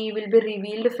 and he will be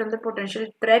revealed from the potential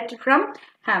threat from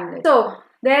Hamlet. So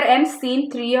there ends scene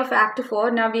 3 of Act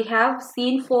 4. Now we have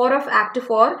scene 4 of Act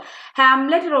 4.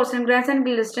 Hamlet, Rosencrantz and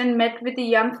Guildenstern met with the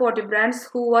young Fortinbras,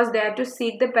 who was there to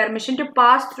seek the permission to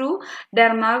pass through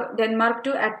Denmark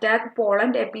to attack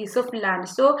Poland, a piece of land.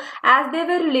 So as they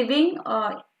were leaving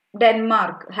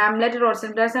Denmark, Hamlet,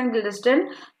 Rosencrantz and Guildenstern,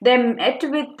 they met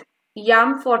with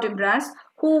young Fortinbras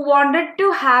who wanted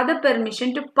to have the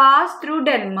permission to pass through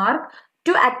Denmark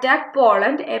to attack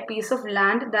Poland, a piece of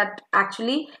land that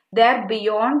actually they're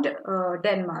beyond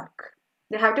Denmark.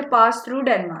 They have to pass through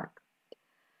Denmark.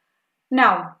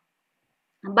 Now,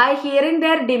 by hearing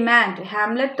their demand,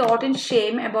 Hamlet thought in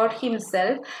shame about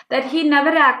himself that he never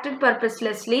acted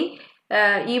purposelessly,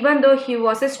 even though he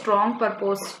was a strong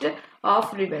purpose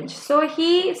of revenge. So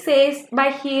he says,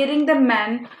 by hearing the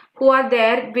men who are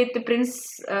there with Prince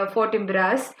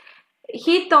Fortinbras,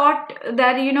 he thought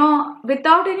that,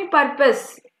 without any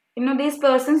purpose, these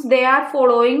persons, they are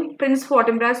following Prince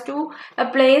Fortinbras to a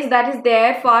place that is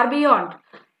there far beyond.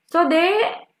 So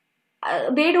they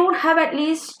don't have at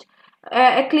least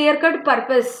a clear-cut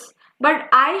purpose. But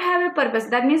I have a purpose.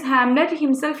 That means Hamlet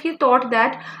himself, he thought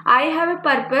that I have a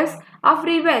purpose of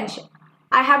revenge.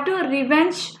 I have to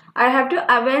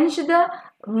avenge the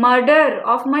murder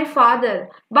of my father.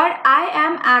 But I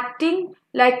am acting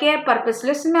like a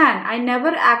purposeless man. I never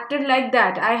acted like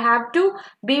that. I have to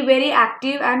be very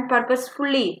active and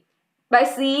purposefully. By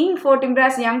seeing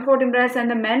Fortinbras, young Fortinbras and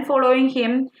the men following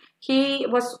him, he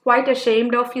was quite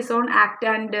ashamed of his own act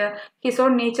and his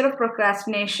own nature of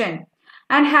procrastination.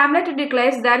 And Hamlet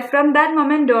declares that from that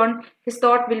moment on, his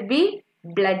thought will be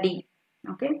bloody.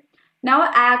 Okay.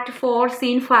 Now Act 4,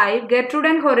 Scene 5, Gertrude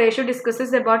and Horatio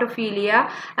discusses about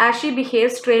Ophelia as she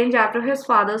behaves strange after his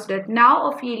father's death. Now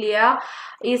Ophelia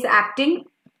is acting,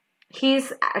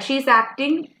 she's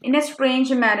acting in a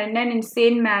strange manner, in an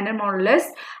insane manner more or less,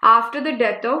 after the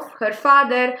death of her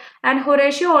father. And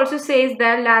Horatio also says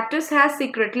that Latus has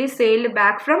secretly sailed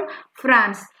back from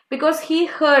France, because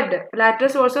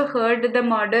Latus also heard the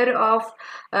murder of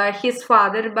his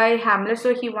father by Hamlet,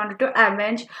 so he wanted to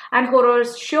avenge. And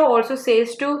Horatio also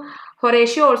says to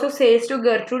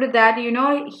Gertrude that,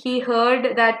 he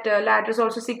heard that Latus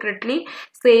also secretly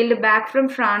sailed back from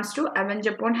France to avenge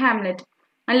upon Hamlet.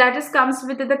 And Latus comes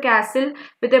with the castle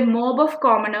with a mob of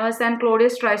commoners, and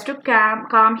Claudius tries to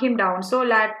calm him down. So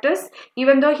Latus,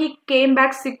 even though he came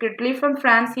back secretly from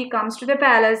France, he comes to the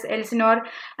palace, Elsinore,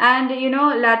 and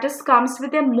Latus comes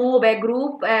with a mob,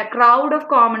 a crowd of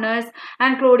commoners,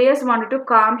 and Claudius wanted to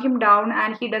calm him down,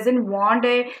 and he doesn't want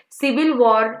a civil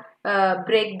war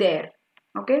break there.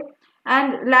 Okay,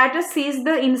 and Latus sees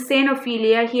the insane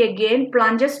Ophelia. He again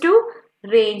plunges to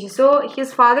range. So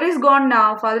his father is gone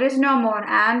now, father is no more,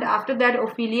 and after that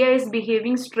Ophelia is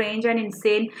behaving strange and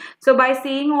insane. So by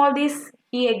seeing all this,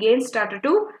 he again started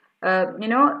to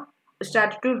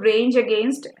range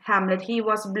against Hamlet. He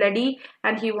was bloody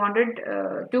and he wanted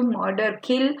to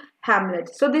kill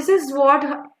Hamlet. So this is what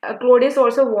Claudius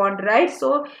also want, right?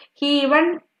 So he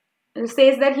even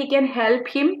says that he can help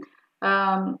him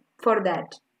for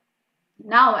that.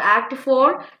 Now Act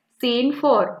 4, Scene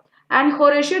 4. And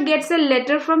Horatio gets a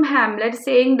letter from Hamlet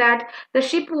saying that the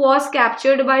ship was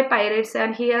captured by pirates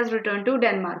and he has returned to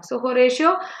Denmark. So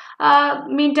Horatio,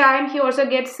 meantime, he also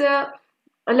gets a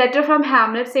letter from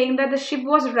Hamlet saying that the ship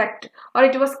was wrecked, or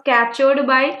it was captured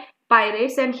by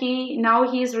pirates, and now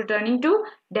he is returning to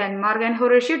Denmark. And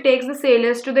Horatio takes the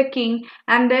sailors to the king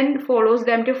and then follows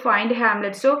them to find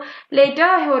Hamlet. So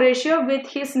later Horatio with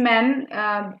his men,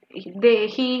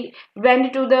 he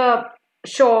went to the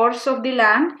shores of the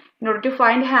land in order to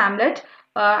find Hamlet,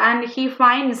 and he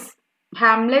finds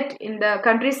Hamlet in the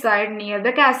countryside near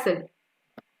the castle.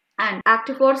 And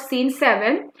Act 4, Scene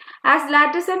 7. As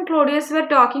Latus and Claudius were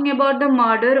talking about the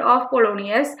murder of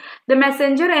Polonius, the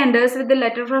messenger enters with the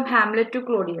letter from Hamlet to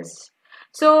Claudius.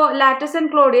 So Latus and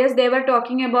Claudius, they were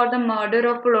talking about the murder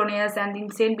of Polonius and the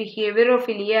insane behavior of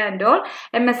Ophelia and all.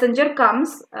 A messenger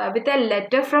comes with a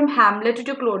letter from Hamlet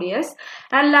to Claudius,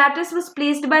 and Latus was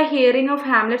pleased by hearing of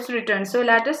Hamlet's return. So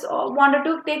Latus wanted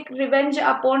to take revenge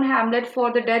upon Hamlet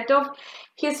for the death of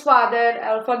his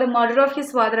father, for the murder of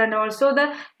his father, and also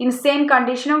the insane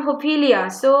condition of Ophelia.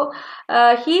 So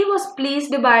he was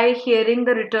pleased by hearing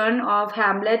the return of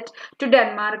Hamlet to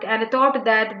Denmark and thought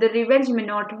that the revenge may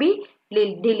not be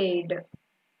delayed.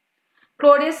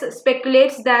 Claudius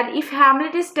speculates that if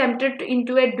Hamlet is tempted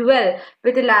into a duel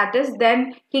with Latus,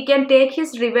 then he can take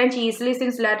his revenge easily,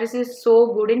 since Latus is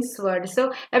so good in swords.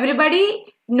 So everybody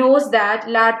knows that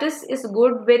Latus is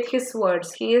good with his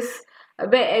swords. He is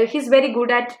he's very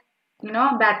good at, you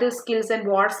know, battle skills and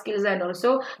war skills. And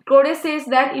also Claudius says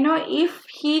that, you know, if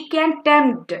he can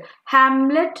tempt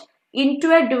Hamlet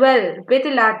into a duel with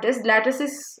Latus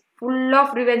is full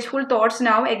of revengeful thoughts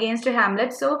now against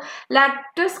Hamlet, so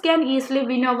Latus can easily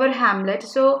win over Hamlet.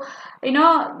 So, you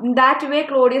know, that way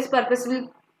Claudius' purpose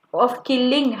of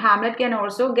killing Hamlet can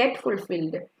also get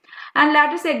fulfilled. And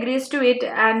Latus agrees to it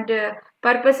and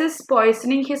purposes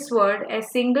poisoning his sword. A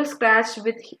single scratch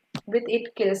with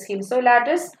it kills him. So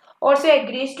Latus also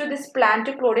agrees to this plan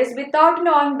to Claudius without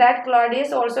knowing that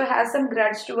Claudius also has some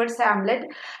grudge towards Hamlet,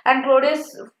 and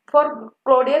for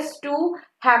Claudius too,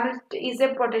 Hamlet is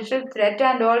a potential threat.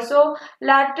 And also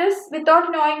Latus,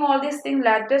 without knowing all these things,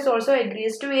 Latus also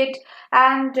agrees to it,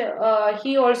 and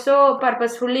he also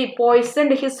purposefully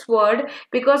poisoned his sword,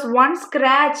 because one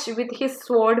scratch with his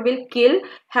sword will kill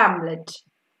Hamlet.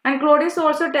 And Claudius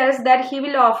also tells that he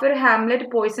will offer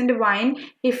Hamlet poisoned wine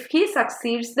if he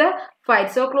succeeds the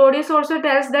fight. So Claudius also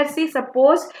tells that, see,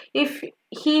 suppose if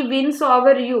he wins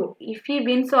over you, if he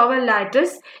wins over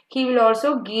Latus, he will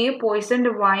also give poisoned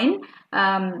wine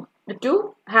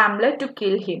to Hamlet to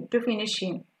kill him, to finish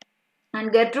him.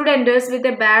 And Gertrude enters with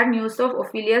the bad news of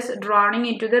Ophelia's drowning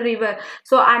into the river.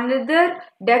 So another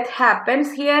death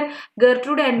happens here.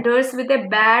 Gertrude enters with the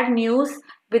bad news,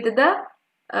 with the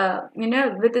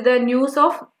with the news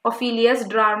of Ophelia's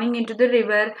drowning into the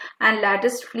river, and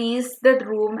Latus flees the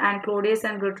room, and Claudius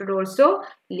and Gertrude also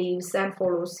leaves and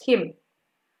follows him.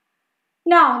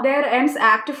 Now there ends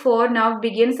Act 4. Now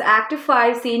begins Act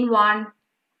 5, Scene 1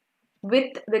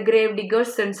 with the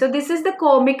gravedigger's son. So this is the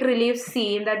comic relief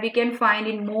scene that we can find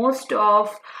in most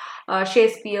of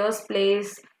Shakespeare's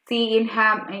plays. See, in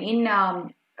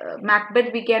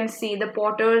Macbeth we can see the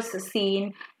potter's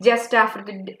scene just after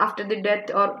the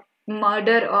death or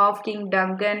murder of King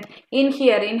Duncan. In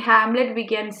Hamlet we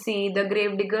can see the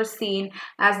gravedigger scene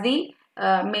as the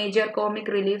major comic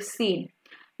relief scene.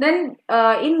 Then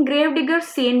in gravedigger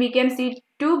scene we can see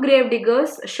two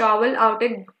gravediggers shovel out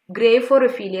a grave for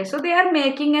Ophelia. So they are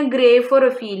making a grave for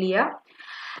Ophelia,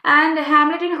 and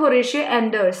Hamlet and Horatio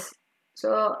enters.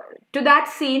 So to that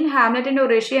scene, Hamlet and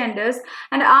Horatio enters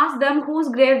and asks them whose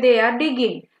grave they are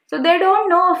digging. So they don't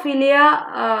know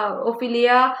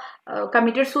Ophelia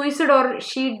committed suicide or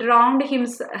she drowned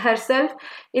herself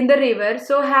in the river.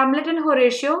 So Hamlet and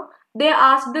Horatio, they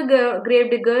ask the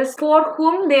gravediggers for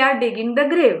whom they are digging the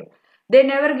grave. They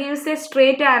never gives a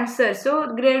straight answer.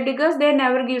 So gravediggers, they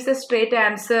never gives a straight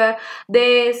answer.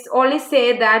 They only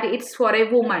say that it's for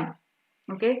a woman.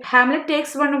 Okay. Hamlet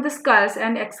takes one of the skulls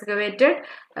and excavated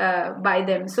by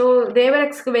them. So they were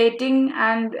excavating,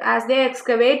 and as they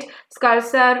excavate,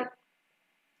 skulls are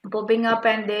popping up,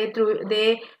 and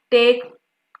they take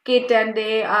it and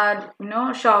they are, you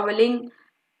know, shoveling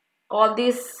all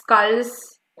these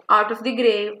skulls out of the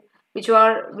grave which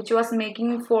was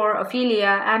making for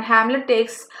Ophelia. And Hamlet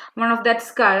takes one of that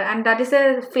skull, and that is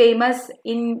a famous,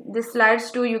 in the slides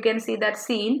too you can see that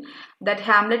scene, that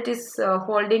Hamlet is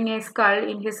holding a skull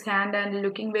in his hand and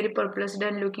looking very perplexed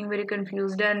and looking very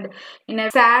confused, and in a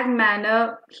sad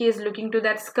manner he is looking to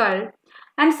that skull.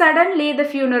 And suddenly the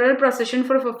funeral procession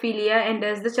for Ophelia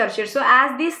enters the churchyard. So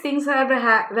as these things were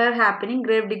happening,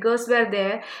 gravediggers were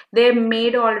there. They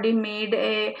already made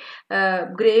a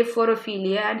grave for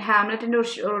Ophelia, and Hamlet and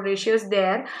Horatio is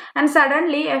there. And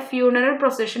suddenly a funeral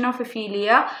procession of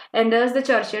Ophelia enters the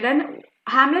churchyard, and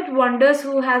Hamlet wonders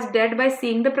who has died by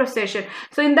seeing the procession.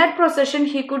 So in that procession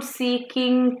he could see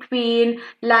king, queen,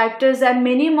 lictors and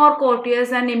many more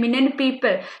courtiers and eminent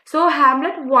people. So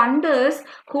Hamlet wonders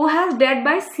who has died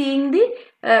by seeing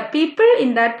the people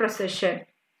in that procession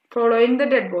following the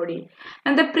dead body.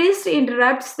 And the priest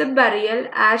interrupts the burial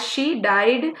as she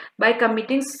died by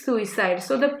committing suicide.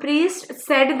 So the priest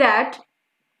said that,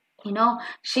 you know,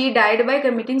 she died by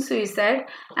committing suicide,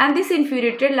 and this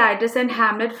infuriated Latus, and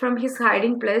Hamlet from his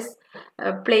hiding place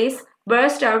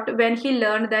burst out when he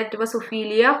learned that it was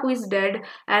Ophelia who is dead,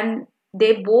 and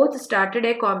they both started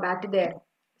a combat there.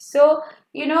 So,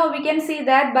 you know, we can see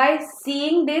that by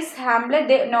seeing this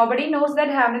Hamlet, nobody knows that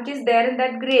Hamlet is there in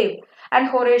that grave, and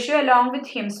Horatio along with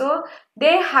him. So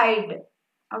they hide.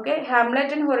 Okay,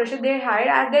 Hamlet and Horatio, they hide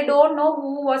as they don't know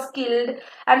who was killed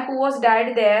and who was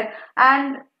died there.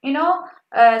 And you know,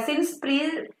 since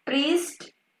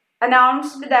priest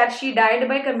announced that she died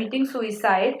by committing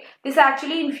suicide, this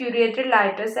actually infuriated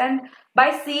Latus. And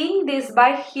by seeing this,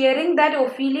 by hearing that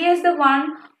Ophelia is the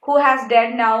one who has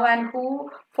died now and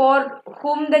for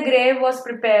whom the grave was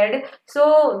prepared,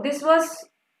 so this was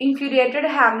infuriated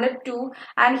Hamlet too,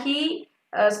 and he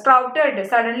sprouted,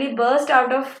 suddenly burst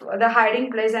out of the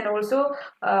hiding place, and also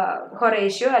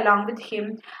Horatio along with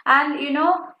him. And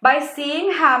by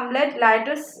seeing Hamlet,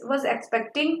 Lytus was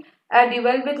expecting a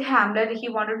duel with Hamlet. He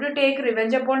wanted to take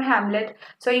revenge upon Hamlet.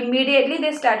 So immediately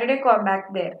they started a combat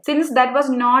there. Since that was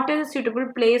not a suitable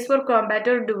place for combat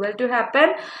or duel to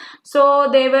happen, so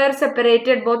they were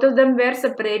separated. Both of them were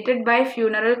separated by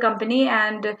funeral company,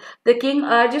 and the king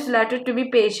urges Lytus to be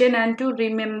patient and to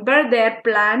remember their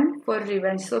plan for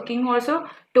revenge. So king also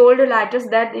told Lytus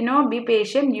that be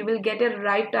patient, you will get a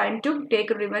right time to take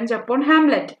revenge upon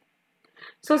Hamlet.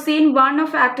 So scene 1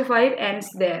 of Act 5 ends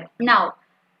there. Now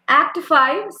Act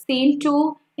 5, Scene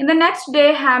 2. In the next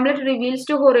day, Hamlet reveals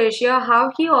to Horatio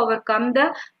how he overcome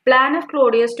the plan of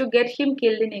Claudius to get him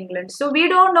killed in England. So we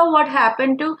don't know what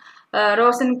happened to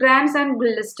Rosencrantz and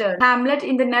Guildenstern. Hamlet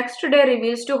in the next day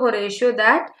reveals to Horatio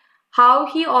that how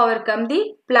he overcome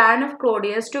the plan of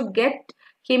Claudius to get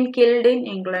him killed in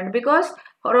England, because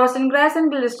Rosencrantz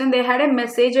and Guildenstern, they had a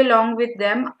message along with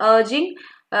them urging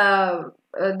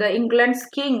the England's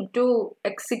king to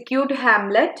execute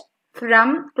Hamlet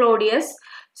from Claudius.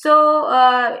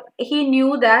 So he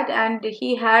knew that, and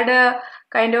he had a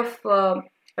kind of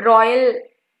royal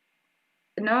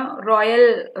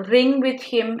ring with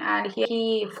him, and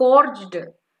he forged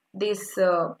this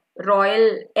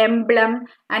royal emblem,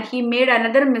 and he made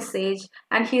another message,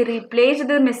 and he replaced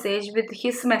the message with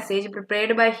his message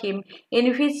prepared by him,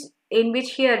 in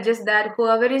which he urges that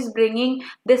whoever is bringing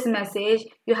this message,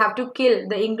 you have to kill.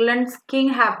 The England's king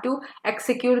have to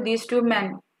execute these two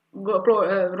men,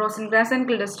 Rosencrantz and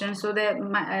Guildenstern. So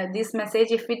this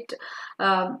message, if it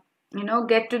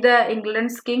get to the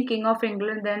England's king of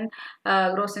England, then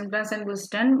Rosencrantz and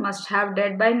Guildenstern must have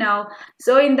dead by now.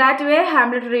 So in that way,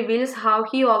 Hamlet reveals how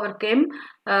he overcame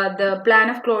the plan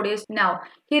of Claudius. Now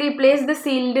he replaced the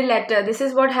sealed letter. This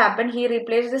is what happened. He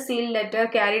replaced the sealed letter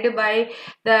carried by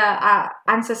the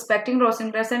unsuspecting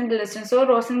Rosencrantz and Guildenstern. So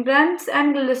Rosencrantz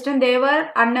and Guildenstern, they were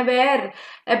unaware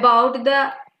about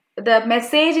the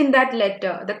message in that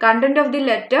letter, the content of the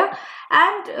letter,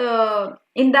 and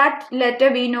in that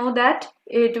letter we know that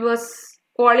it was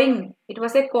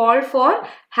a call for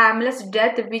Hamlet's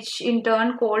death, which in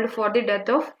turn called for the death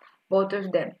of both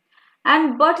of them.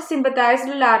 And But sympathized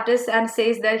with Lytus and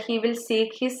says that he will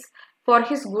seek for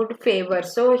his good favor.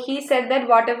 So he said that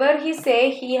whatever he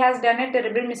say, he has done a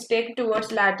terrible mistake towards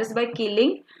Lytus by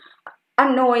killing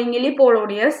unknowingly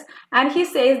Polonius, and he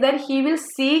says that he will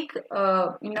seek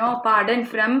pardon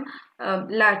from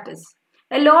Lytus.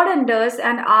 A lord enters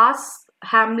and asks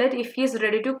Hamlet if he is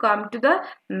ready to come to the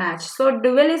match. So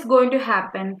duel is going to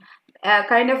happen,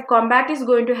 kind of combat is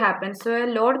going to happen. So a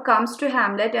lord comes to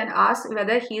Hamlet and asks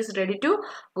whether he is ready to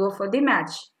go for the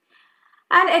match.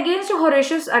 And against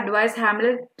Horatio's advice,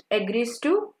 Hamlet agrees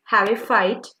to have a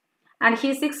fight, and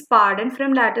he seeks pardon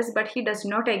from Lytus, but he does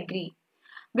not agree.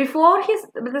 Before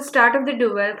the start of the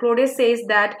duel, Claudius says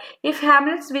that if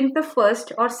Hamlet wins the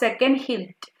first or second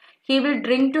hit, he will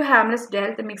drink to Hamlet's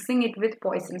health, mixing it with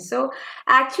poison. So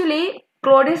actually,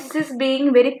 Claudius is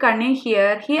being very cunning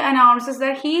here. He announces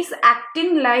that he is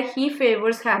acting like he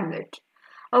favors Hamlet.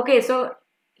 Okay, so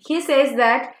he says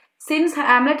that since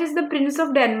Hamlet is the Prince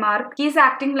of Denmark, he is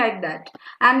acting like that.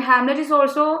 And Hamlet is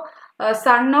also a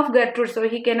son of Gertrude, so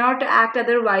he cannot act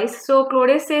otherwise. So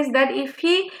Claudius says that if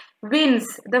he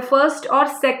wins the first or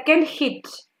second hit,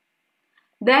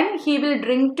 then he will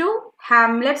drink to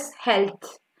Hamlet's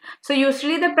health. So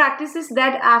usually the practice is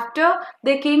that after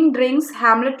the king drinks,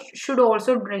 Hamlet should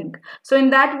also drink. So in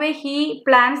that way he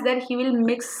plans that he will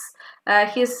mix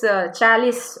his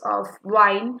chalice of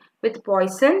wine with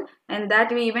poison, and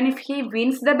that way even if he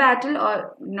wins the battle,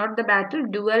 or not the battle,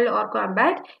 duel or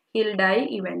combat, he'll die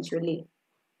eventually.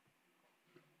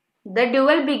 The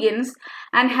duel begins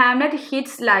and Hamlet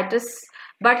hits Lytus,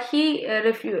 but he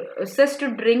refuses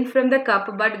to drink from the cup,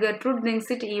 but Gertrude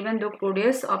drinks it even though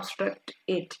Claudius obstructs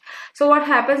it. So what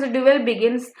happens, the duel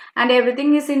begins and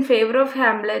everything is in favor of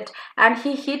Hamlet, and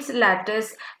he hits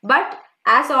Lytus, but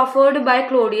as offered by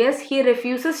Claudius, he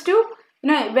refuses to,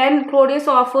 when Claudius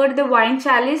offered the wine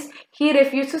chalice, he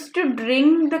refuses to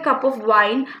drink the cup of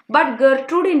wine, but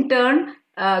Gertrude in turn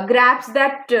grabs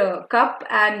that cup,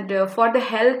 and for the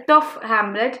health of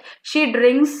Hamlet, she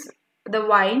drinks the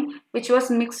wine which was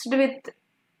mixed with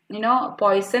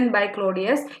poison by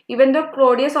Claudius, even though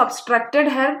Claudius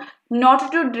obstructed her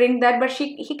not to drink that, but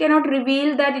he cannot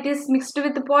reveal that it is mixed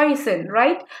with the poison,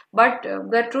 right? But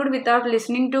Gertrude, without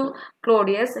listening to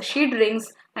Claudius, she drinks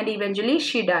and eventually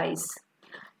she dies.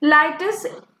 Lytus,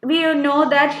 we know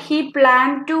that he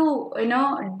planned to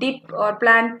dip or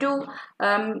planned to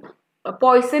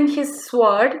poison his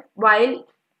sword while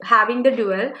having the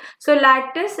duel. So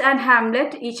Laertes and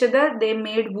Hamlet each other, they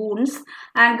made wounds,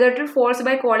 and Gertrude falls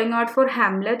by calling out for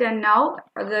Hamlet, and now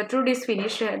Gertrude is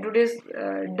finished. Gertrude is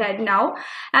dead now,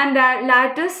 and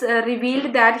Laertes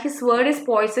revealed that his word is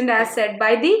poisoned as said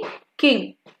by the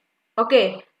king.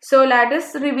 Okay, so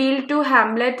Laertes revealed to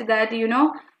Hamlet that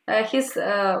his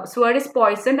sword is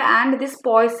poisoned, and this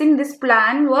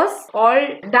plan was all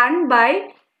done by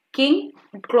King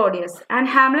Claudius. And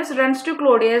Hamlet runs to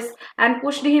Claudius and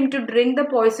pushed him to drink the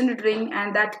poisoned drink,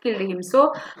 and that killed him.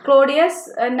 So Claudius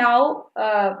now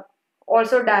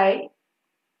also died,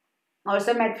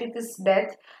 also met with his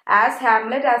death.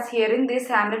 As hearing this,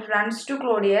 Hamlet runs to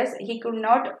Claudius. He could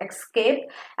not escape,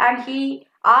 and he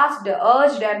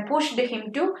urged and pushed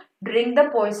him to drink the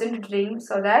poisoned drink,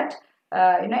 so that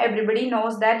everybody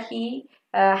knows that he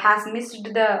has mixed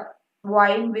the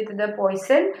wine with the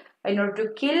poison in order to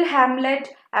kill Hamlet,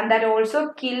 and that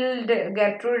also killed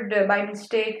Gertrude by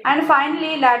mistake. And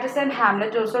finally, Laertes and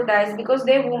Hamlet also dies because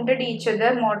they wounded each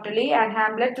other mortally, and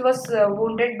Hamlet was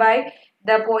wounded by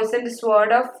the poisoned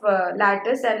sword of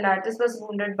Laertes, and Laertes was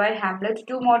wounded by Hamlet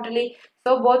too mortally.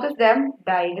 So both of them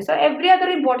died. So every other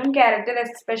important character,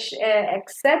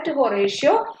 except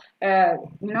Horatio,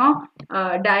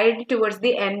 died towards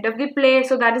the end of the play.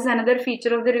 So that is another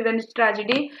feature of the revenge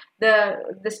tragedy.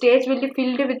 The stage will be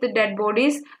filled with the dead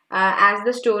bodies as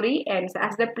the story ends,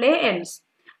 as the play ends.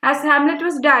 As Hamlet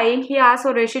was dying, he asked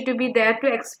Horatio to be there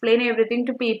to explain everything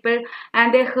to people,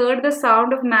 and they heard the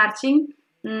sound of marching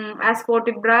as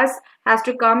Fortinbras has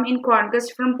to come in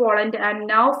conquest from Poland, and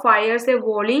now fires a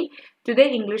volley to the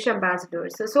English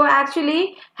ambassadors. So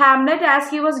actually, Hamlet, as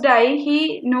he was dying,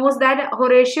 he knows that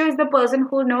Horatio is the person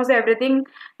who knows everything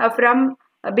from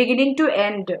beginning to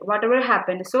end, whatever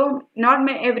happened. So not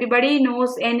everybody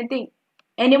knows anything.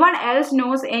 Anyone else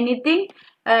knows anything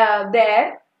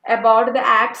there about the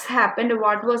acts happened,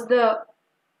 what was the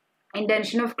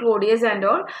intention of Claudius and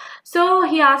all. So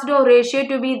he asked Horatio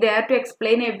to be there to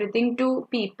explain everything to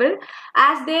people.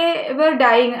 As they were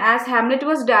dying, as Hamlet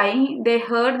was dying, they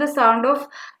heard the sound of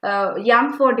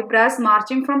young Fortinbras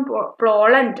marching from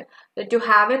Poland to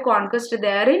have a conquest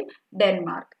there in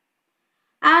Denmark.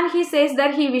 And he says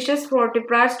that he wishes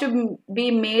Fortinbras to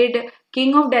be made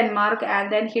king of Denmark,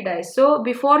 and then he dies. So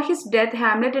before his death,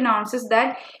 Hamlet announces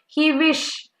that he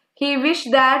wished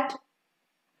that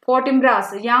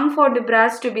young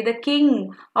Fortinbras, to be the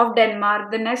king of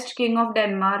Denmark, the next king of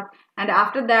Denmark. And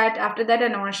after that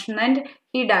announcement,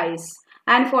 he dies.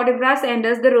 And Fortinbras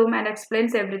enters the room and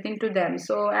explains everything to them.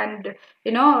 So, and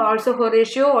also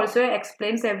Horatio also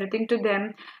explains everything to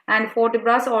them. And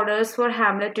Fortinbras orders for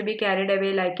Hamlet to be carried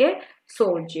away like a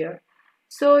soldier.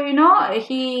 So,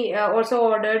 he also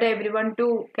ordered everyone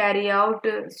to carry out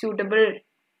suitable,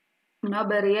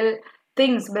 burial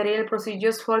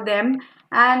procedures for them.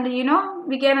 And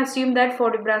we can assume that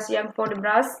young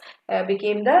Fortinbras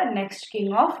became the next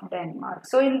king of Denmark.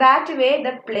 So in that way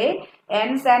the play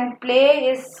ends, and play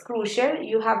is crucial.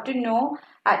 You have to know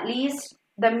at least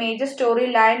the major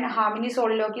storyline, how many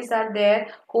soliloquies are there,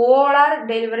 who all are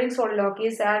delivering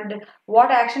soliloquies, and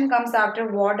what action comes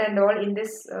after what and all in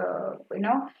this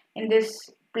in this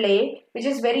play, which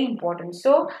is very important.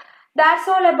 So that's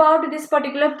all about this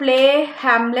particular play,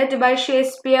 Hamlet by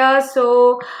Shakespeare.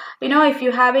 So if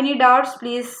you have any doubts,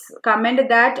 please comment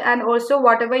that, and also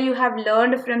whatever you have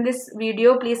learned from this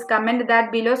video, please comment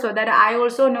that below, so that I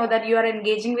also know that you are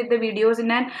engaging with the videos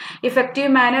in an effective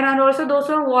manner. And also those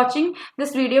who are watching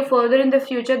this video further in the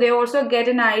future, they also get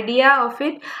an idea of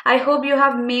it. I hope you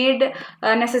have made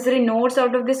necessary notes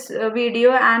out of this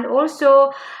video. And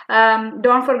also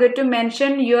don't forget to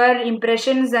mention your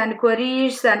impressions and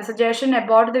queries and suggestion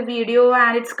about the video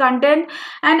and its content.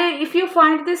 And if you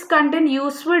find this content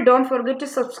useful, don't forget to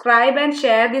subscribe and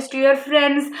share this to your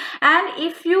friends. And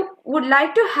if you would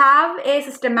like to have a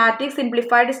systematic,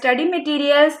 simplified study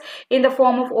materials in the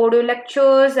form of audio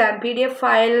lectures and PDF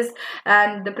files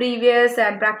and the previous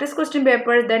and practice question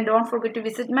papers, then don't forget to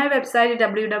visit my website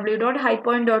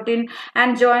www.highpoint.in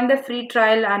and join the free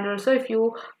trial. And also if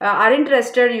you are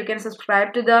interested, you can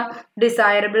subscribe to the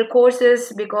desirable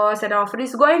courses, because an offer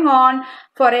is going on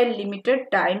for a limited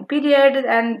time period.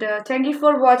 And thank you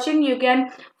for watching. You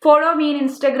can follow me in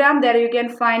Instagram. There you can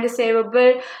find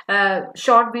savable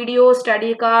short videos,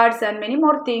 study cards, and many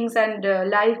more things, and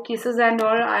live quizzes and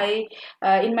all. I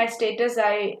in my status,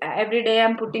 every day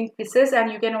I'm putting quizzes,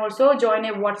 and you can also join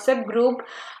a WhatsApp group,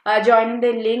 joining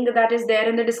the link that is there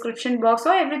in the description box.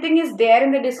 So everything is there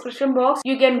in the description box.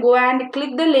 You can go and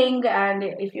click the link, and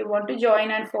if you want to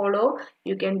join and follow,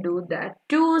 you can do that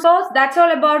too. So that's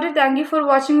all about it. Thank you for watching.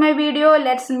 watching my video.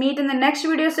 Let's meet in the next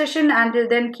video session. Until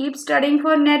then, keep studying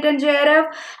for NET and JRF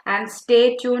and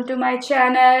stay tuned to my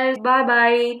channel. Bye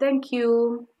bye. Thank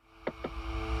you.